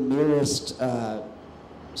with the merest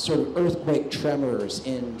sort of earthquake tremors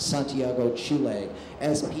in Santiago, Chile,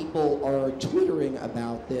 as people are twittering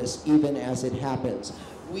about this even as it happens.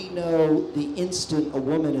 We know the instant a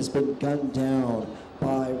woman has been gunned down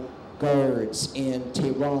by guards in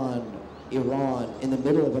Tehran, Iran, in the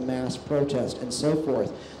middle of a mass protest, and so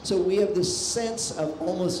forth. So we have this sense of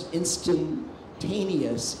almost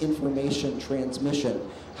instantaneous information transmission.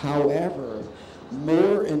 However,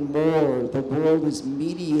 more and more, the world is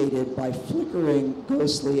mediated by flickering,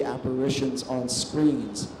 ghostly apparitions on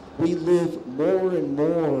screens. We live more and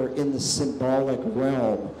more in the symbolic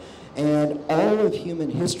realm. And all of human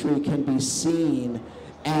history can be seen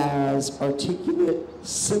as articulate,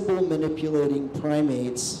 symbol-manipulating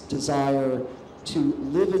primates' desire to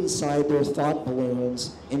live inside their thought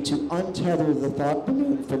balloons and to untether the thought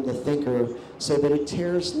balloon from the thinker so that it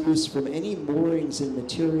tears loose from any moorings in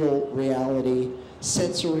material reality,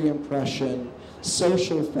 sensory impression,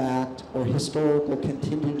 social fact, or historical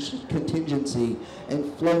contingency,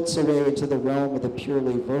 and floats away into the realm of the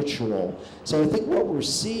purely virtual. So I think what we're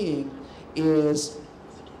seeing is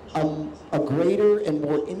a greater and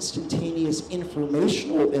more instantaneous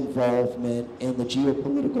informational involvement in the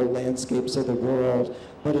geopolitical landscapes of the world,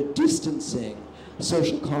 but a distancing.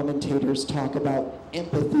 Social commentators talk about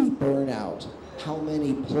empathy burnout. How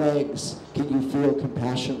many plagues can you feel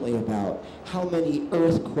compassionately about? How many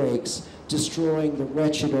earthquakes destroying the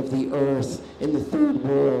wretched of the earth in the third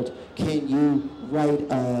world can you write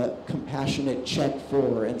a compassionate check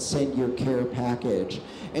for and send your care package?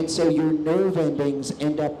 And so your nerve endings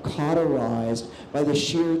end up cauterized by the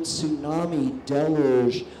sheer tsunami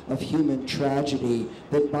deluge of human tragedy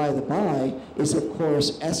that, by the by, is of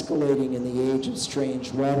course escalating in the age of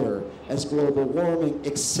strange weather as global warming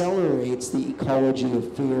accelerates the ecology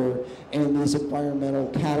of fear and these environmental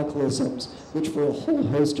cataclysms, which for a whole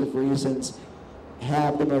host of reasons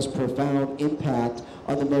have the most profound impact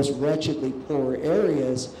on the most wretchedly poor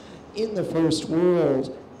areas in the first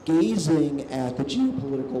world. Gazing at the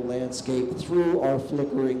geopolitical landscape through our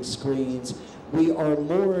flickering screens, we are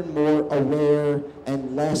more and more aware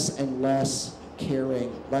and less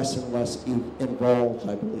caring, less and less involved,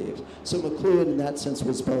 I believe. So McLuhan, in that sense,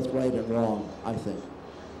 was both right and wrong, I think.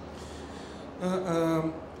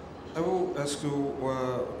 I will ask you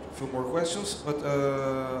a few more questions, but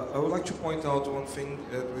I would like to point out one thing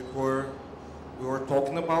that we were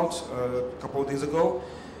talking about a couple of days ago.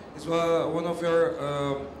 It's one of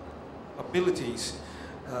your abilities.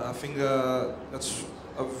 I think that's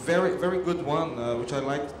a very good one, which I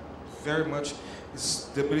like very much, is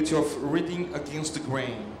the ability of reading against the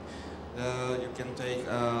grain. You can take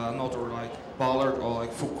an author like Ballard or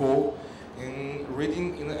like Foucault and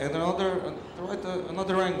reading in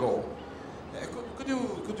another angle.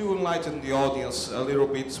 Could you enlighten the audience a little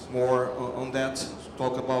bit more on that?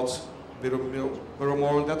 Talk about a little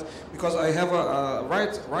more on that, because I have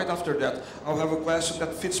right after that I'll have a question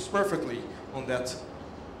that fits perfectly on that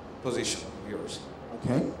position of yours.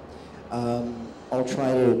 Okay, I'll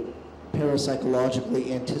try to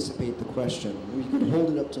parapsychologically anticipate the question. You can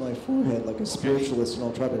hold it up to my forehead like a spiritualist, and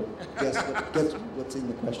I'll try to guess what's in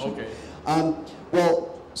the question. Okay.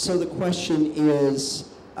 Well, so the question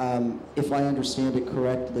is, if I understand it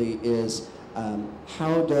correctly, is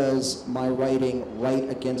how does my writing write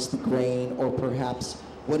against the grain, or perhaps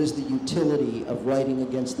what is the utility of writing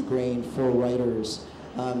against the grain for writers?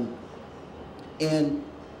 And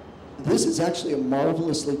this is actually a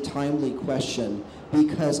marvelously timely question,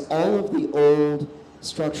 because all of the old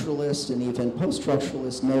structuralist and even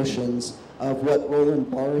post-structuralist notions of what Roland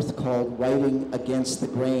Barthes called writing against the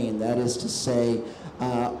grain, that is to say,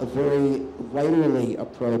 a very writerly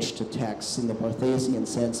approach to texts in the Barthesian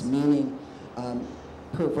sense, meaning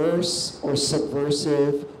perverse or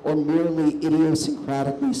subversive or merely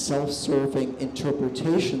idiosyncratically self-serving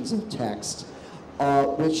interpretations of text,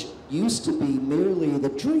 which used to be merely the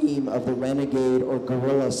dream of the renegade or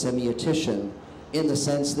guerrilla semiotician, in the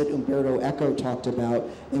sense that Umberto Eco talked about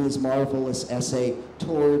in his marvelous essay,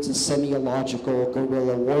 Towards a Semiological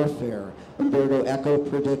Guerrilla Warfare. Umberto Eco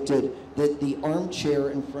predicted that the armchair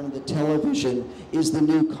in front of the television is the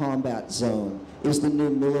new combat zone, is the new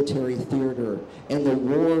military theater, and the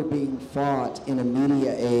war being fought in a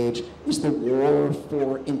media age is the war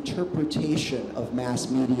for interpretation of mass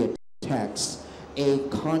media texts, a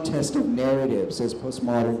contest of narratives, as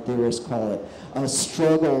postmodern theorists call it, a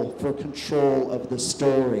struggle for control of the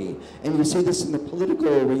story. And you see this in the political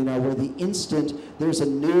arena, where the instant there's a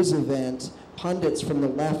news event, pundits from the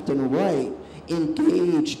left and right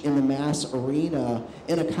engage in the mass arena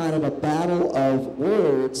in a kind of a battle of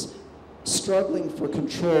words, struggling for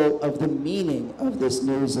control of the meaning of this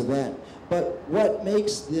news event. But what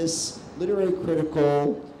makes this literary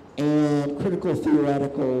critical and critical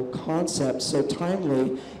theoretical concept so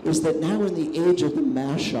timely is that now, in the age of the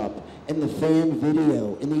mashup and the fan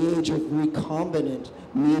video, in the age of recombinant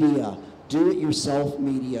media, do-it-yourself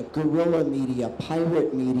media, guerrilla media,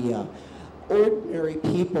 pirate media, ordinary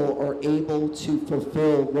people are able to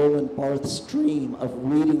fulfill Roland Barthes' dream of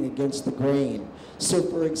reading against the grain. So,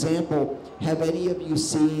 for example, have any of you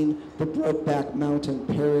seen the Brokeback Mountain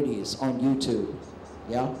parodies on YouTube?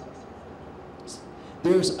 Yeah?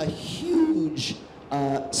 There's a huge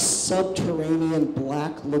subterranean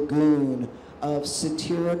black lagoon of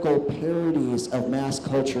satirical parodies of mass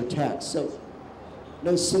culture text. So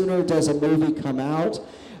no sooner does a movie come out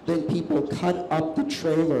than people cut up the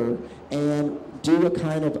trailer and do a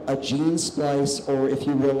kind of a gene splice, or if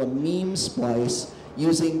you will, a meme splice,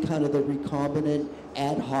 using kind of the recombinant,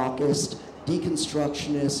 ad hocist,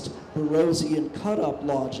 deconstructionist, Burroughsian cut-up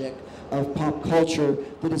logic of pop culture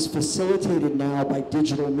that is facilitated now by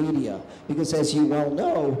digital media. Because as you well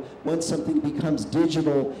know, once something becomes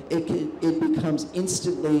digital, it becomes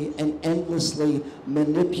instantly and endlessly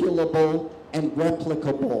manipulable and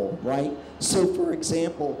replicable, right? So for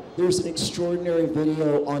example, there's an extraordinary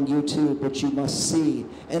video on YouTube which you must see,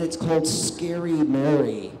 and it's called Scary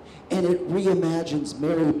Mary. And it reimagines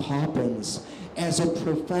Mary Poppins as a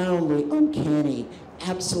profoundly uncanny,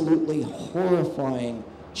 absolutely horrifying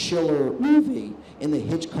chiller movie in the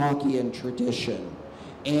Hitchcockian tradition.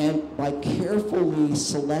 And by carefully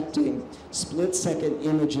selecting split-second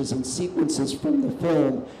images and sequences from the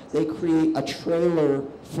film, they create a trailer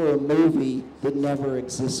for a movie that never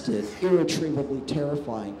existed, irretrievably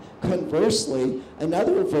terrifying. Conversely,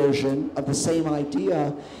 another version of the same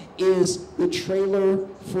idea is the trailer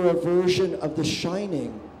for a version of The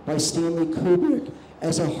Shining by Stanley Kubrick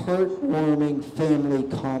as a heartwarming family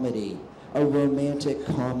comedy, a romantic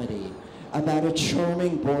comedy about a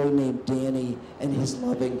charming boy named Danny and his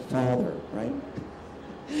loving father, right?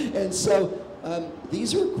 And so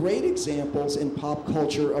these are great examples in pop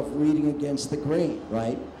culture of reading against the grain,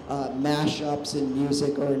 right? Mashups in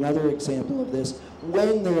music are another example of this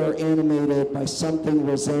when they are animated by something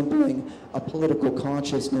resembling a political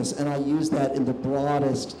consciousness, and I use that in the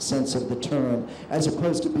broadest sense of the term, as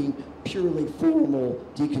opposed to being purely formal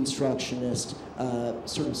deconstructionist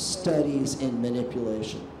sort of studies in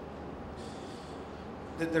manipulation.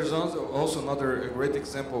 There's also another great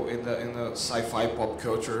example in the sci-fi pop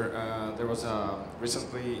culture. There was a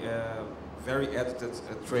recently very edited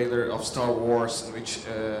trailer of Star Wars in which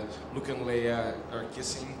Luke and Leia are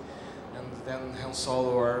kissing, and then Han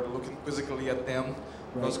Solo are looking quizzically at them.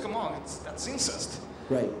 Right. Because come on, that's incest.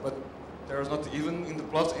 Right. But there's not even in the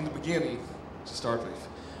plot in the beginning to start with.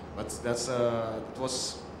 But that's it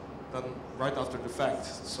was done right after the fact,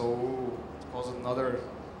 so it caused another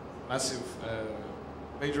massive.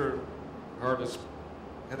 Major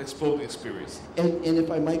and exploding experience. And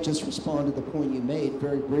if I might just respond to the point you made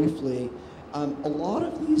very briefly, a lot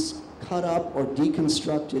of these cut up or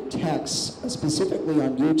deconstructed texts, specifically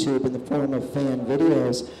on YouTube in the form of fan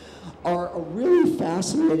videos, are a really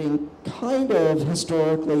fascinating kind of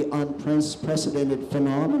historically unprecedented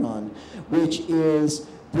phenomenon, which is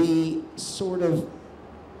the sort of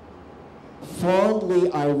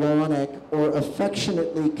fondly ironic or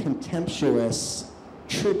affectionately contemptuous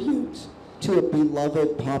tribute to a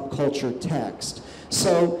beloved pop culture text.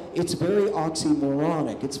 So it's very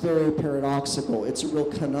oxymoronic, it's very paradoxical, it's a real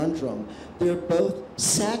conundrum. They're both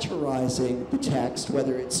satirizing the text,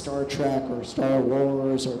 whether it's Star Trek or Star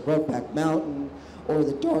Wars or Brokeback Mountain or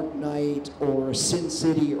The Dark Knight or Sin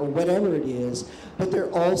City or whatever it is, but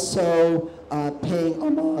they're also paying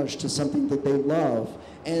homage to something that they love.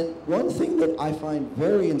 And one thing that I find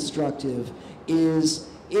very instructive is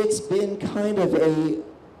it's been kind of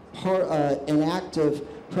an act of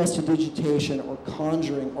prestidigitation or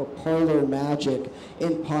conjuring or parlor magic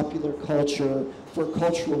in popular culture for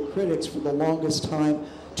cultural critics for the longest time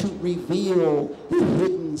to reveal the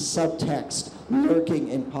hidden subtext lurking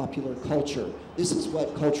in popular culture. This is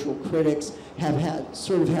what cultural critics have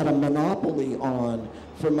had a monopoly on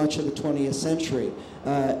for much of the 20th century,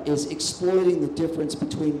 is exploiting the difference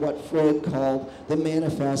between what Freud called the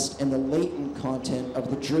manifest and the latent content of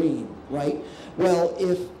the dream, right? Well,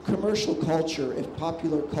 if commercial culture, if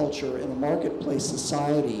popular culture in a marketplace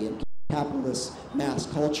society and capitalist mass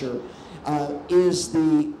culture is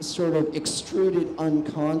the sort of extruded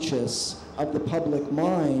unconscious of the public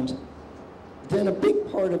mind, then a big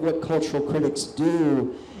part of what cultural critics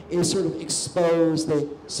do is sort of expose the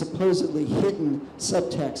supposedly hidden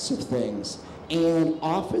subtexts of things. And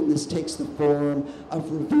often this takes the form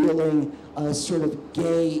of revealing a sort of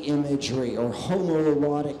gay imagery or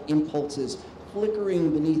homoerotic impulses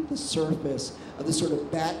flickering beneath the surface of the sort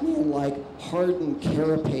of Batman-like hardened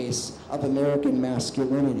carapace of American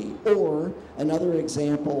masculinity. Or another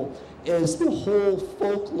example is the whole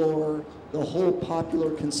folklore, the whole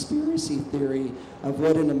popular conspiracy theory of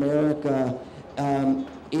what in America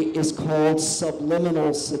is called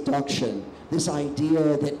subliminal seduction. This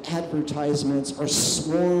idea that advertisements are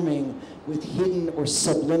swarming with hidden or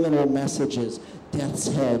subliminal messages, death's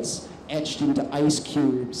heads etched into ice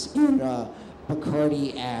cubes in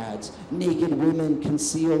Bacardi ads, naked women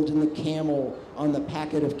concealed in the camel on the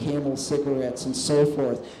packet of Camel cigarettes, and so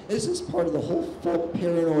forth. This is part of the whole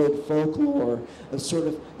paranoid folklore of sort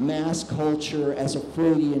of mass culture as a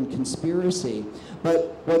Freudian conspiracy.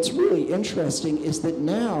 But what's really interesting is that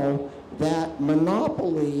now that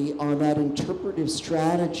monopoly on that interpretive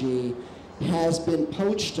strategy has been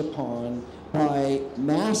poached upon by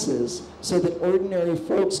masses so that ordinary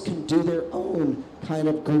folks can do their own kind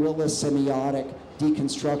of guerrilla semiotic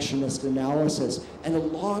deconstructionist analysis. And a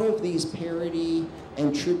lot of these parody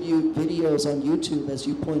and tribute videos on YouTube, as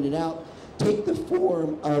you pointed out, take the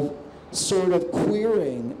form of sort of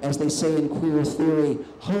queering, as they say in queer theory,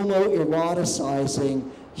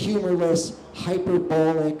 homoeroticizing, humorless,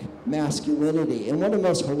 hyperbolic masculinity. And one of the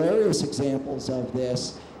most hilarious examples of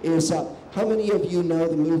this is, how many of you know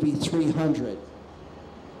the movie 300?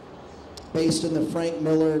 Based on the Frank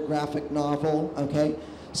Miller graphic novel, okay?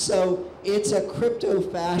 So it's a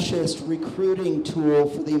crypto-fascist recruiting tool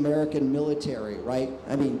for the American military, right?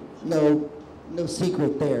 I mean, no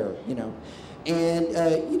secret there, you know. And,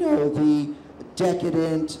 you know, the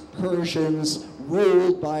decadent Persians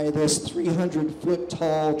ruled by this 300-foot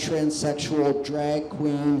tall transsexual drag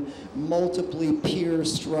queen, multiply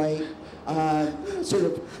pierced, right? Sort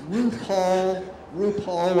of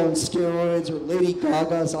RuPaul on steroids, or Lady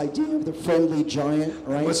Gaga's idea of the friendly giant,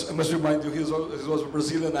 right? I must remind you, he was a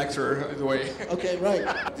Brazilian actor, in a way. Okay,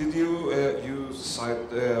 right. Did you cite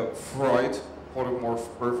Freud,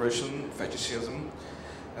 polymorph perversion, fetishism?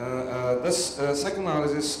 This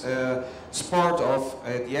psychoanalysis is part of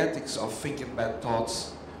the ethics of thinking bad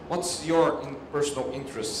thoughts. What's your personal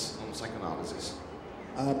interest in psychoanalysis?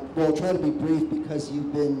 Well, I'll try to be brief because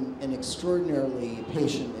you've been an extraordinarily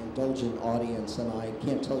patient, indulgent audience, and I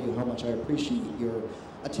can't tell you how much I appreciate your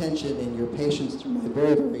attention and your patience through my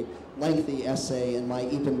very, very lengthy essay and my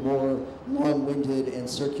even more long-winded and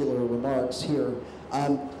circular remarks here.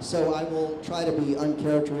 So I will try to be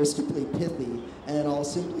uncharacteristically pithy, and I'll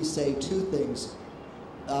simply say two things.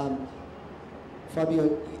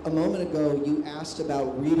 Fabio, a moment ago you asked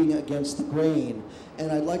about reading against the grain,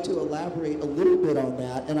 and I'd like to elaborate a little bit on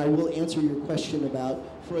that, and I will answer your question about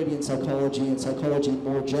Freudian psychology and psychology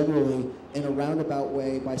more generally in a roundabout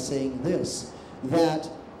way by saying this, that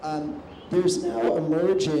there's now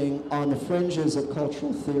emerging on the fringes of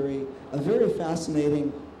cultural theory a very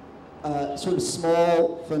fascinating sort of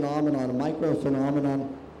small phenomenon, a micro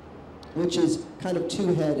phenomenon, which is kind of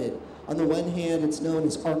two-headed. On the one hand, it's known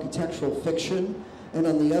as architectural fiction, and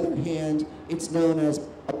on the other hand, it's known as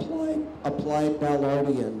applied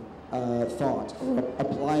Ballardian thought, or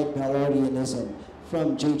applied Ballardianism,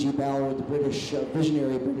 from J.G. Ballard, the British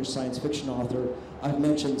visionary British science fiction author I've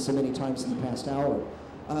mentioned so many times in the past hour.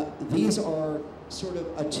 These are sort of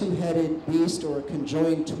a two-headed beast or a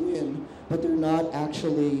conjoined twin, but they're not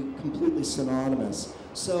actually completely synonymous.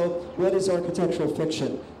 So what is architectural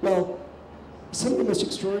fiction? Well, some of the most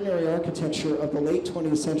extraordinary architecture of the late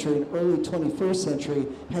 20th century and early 21st century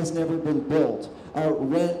has never been built.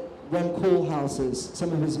 Rem Koolhaas's,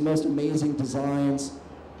 some of his most amazing designs,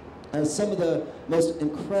 some of the most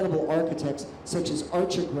incredible architects, such as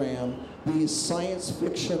Archigram, the science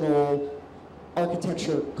fictional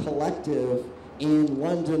architecture collective in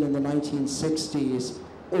London in the 1960s,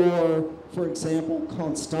 or, for example,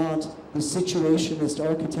 Constant, the situationist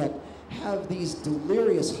architect, have these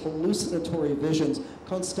delirious hallucinatory visions.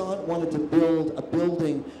 Constant wanted to build a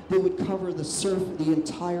building that would cover the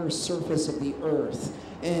entire surface of the earth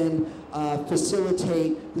and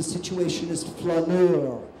facilitate the situationist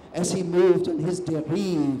flaneur as he moved on his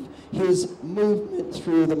Dery, his movement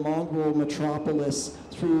through the mongrel metropolis,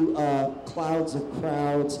 through clouds of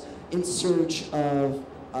crowds, in search of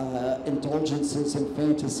indulgences and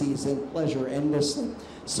fantasies and pleasure endlessly.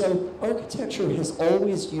 So architecture has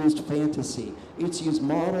always used fantasy. It's used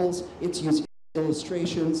models, it's used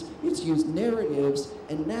illustrations, it's used narratives,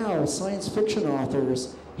 and now science fiction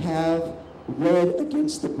authors have read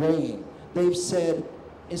against the grain. They've said,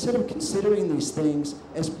 instead of considering these things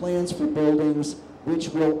as plans for buildings which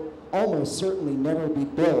will almost certainly never be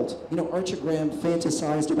built. You know, Archigram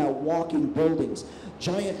fantasized about walking buildings,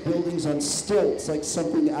 giant buildings on stilts, like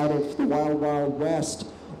something out of the Wild Wild West,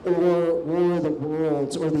 or War of the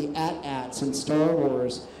Worlds, or the AT-ATs in Star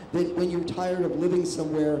Wars, that when you're tired of living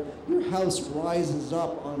somewhere, your house rises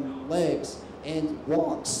up on legs and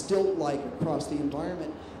walks stilt-like across the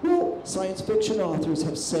environment. Well, science fiction authors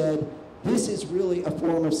have said, this is really a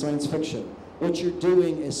form of science fiction. What you're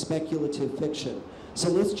doing is speculative fiction. So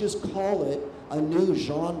let's just call it a new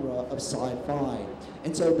genre of sci-fi.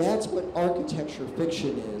 And so that's what architecture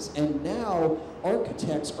fiction is. And now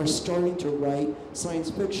architects are starting to write science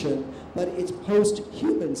fiction, but it's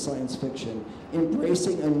post-human science fiction,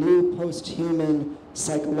 embracing a new post-human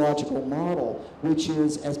psychological model, which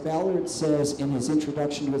is, as Ballard says in his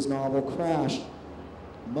introduction to his novel Crash,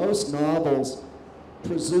 most novels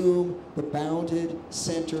presume the bounded,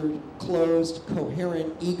 centered, closed,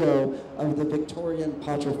 coherent ego of the Victorian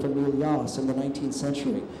paterfamilias in the 19th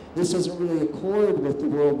century. This doesn't really accord with the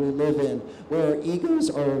world we live in, where our egos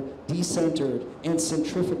are decentered and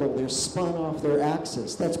centrifugal. They're spun off their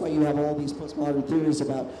axis. That's why you have all these postmodern theories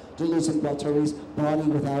about Deleuze and Guattari's body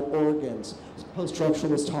without organs.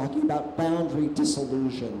 Post-structuralists talking about boundary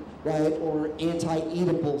disillusion, right, or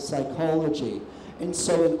anti-Oedipal psychology. And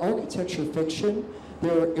so in architecture fiction,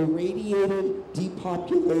 there are irradiated,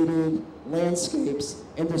 depopulated landscapes,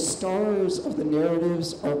 and the stars of the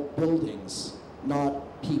narratives are buildings,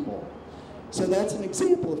 not people. So that's an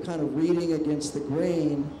example of kind of reading against the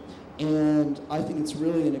grain. And I think it's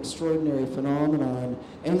really an extraordinary phenomenon.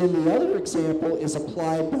 And then the other example is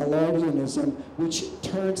applied Ballardianism, which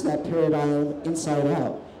turns that paradigm inside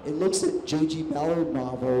out. It looks at J.G. Ballard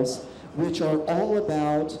novels, which are all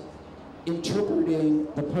about interpreting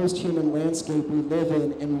the post-human landscape we live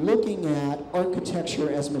in and looking at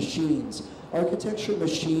architecture as machines. Architecture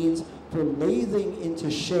machines for lathing into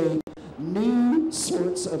shape new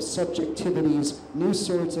sorts of subjectivities, new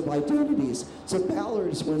sorts of identities. So Ballard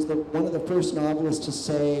was one of the first novelists to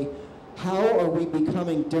say, how are we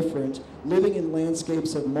becoming different, living in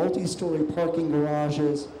landscapes of multi-story parking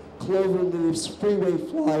garages, clover leaves, freeway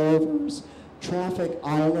flyovers, traffic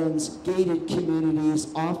islands, gated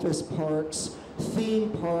communities, office parks,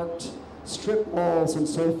 theme parked, strip malls, and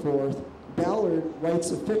so forth. Ballard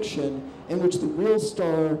writes a fiction in which the real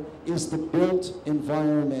star is the built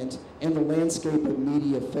environment and the landscape of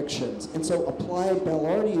media fictions. And so applied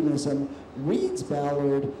Ballardianism reads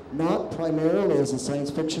Ballard not primarily as a science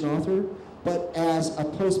fiction author, but as a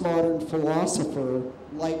postmodern philosopher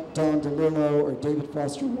like Don DeLillo or David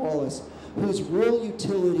Foster Wallace, whose real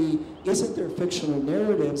utility isn't their fictional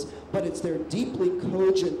narratives, but it's their deeply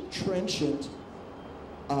cogent, trenchant,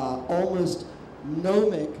 almost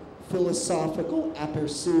gnomic philosophical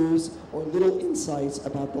aperçus or little insights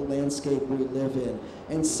about the landscape we live in.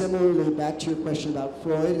 And similarly, back to your question about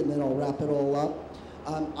Freud, and then I'll wrap it all up,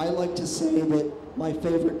 I like to say that my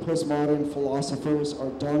favorite postmodern philosophers are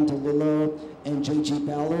Don DeLillo and J.G.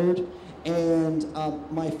 Ballard, and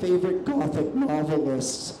my favorite Gothic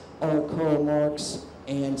novelists are Karl Marx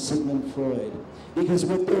and Sigmund Freud. Because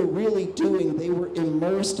what they're really doing, they were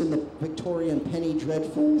immersed in the Victorian penny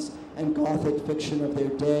dreadfuls and Gothic fiction of their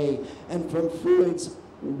day. And from Freud's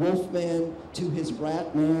Wolfman to his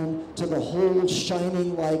Ratman to the whole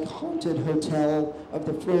shining like haunted hotel of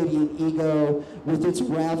the Freudian ego with its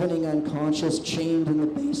ravening unconscious chained in the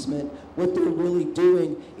basement, what they're really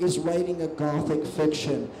doing is writing a Gothic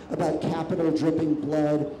fiction about capital dripping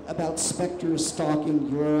blood, about specters stalking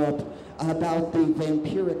Europe, about the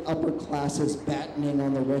vampiric upper classes battening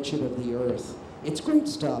on the wretched of the earth. It's great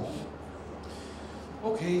stuff.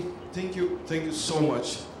 Ok, thank you so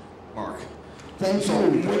much, Mark. Thank Pessoal,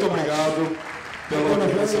 you. muito obrigado pela Bom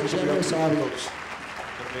atenção. Muito obrigado dia, a todos.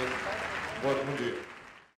 Bom dia.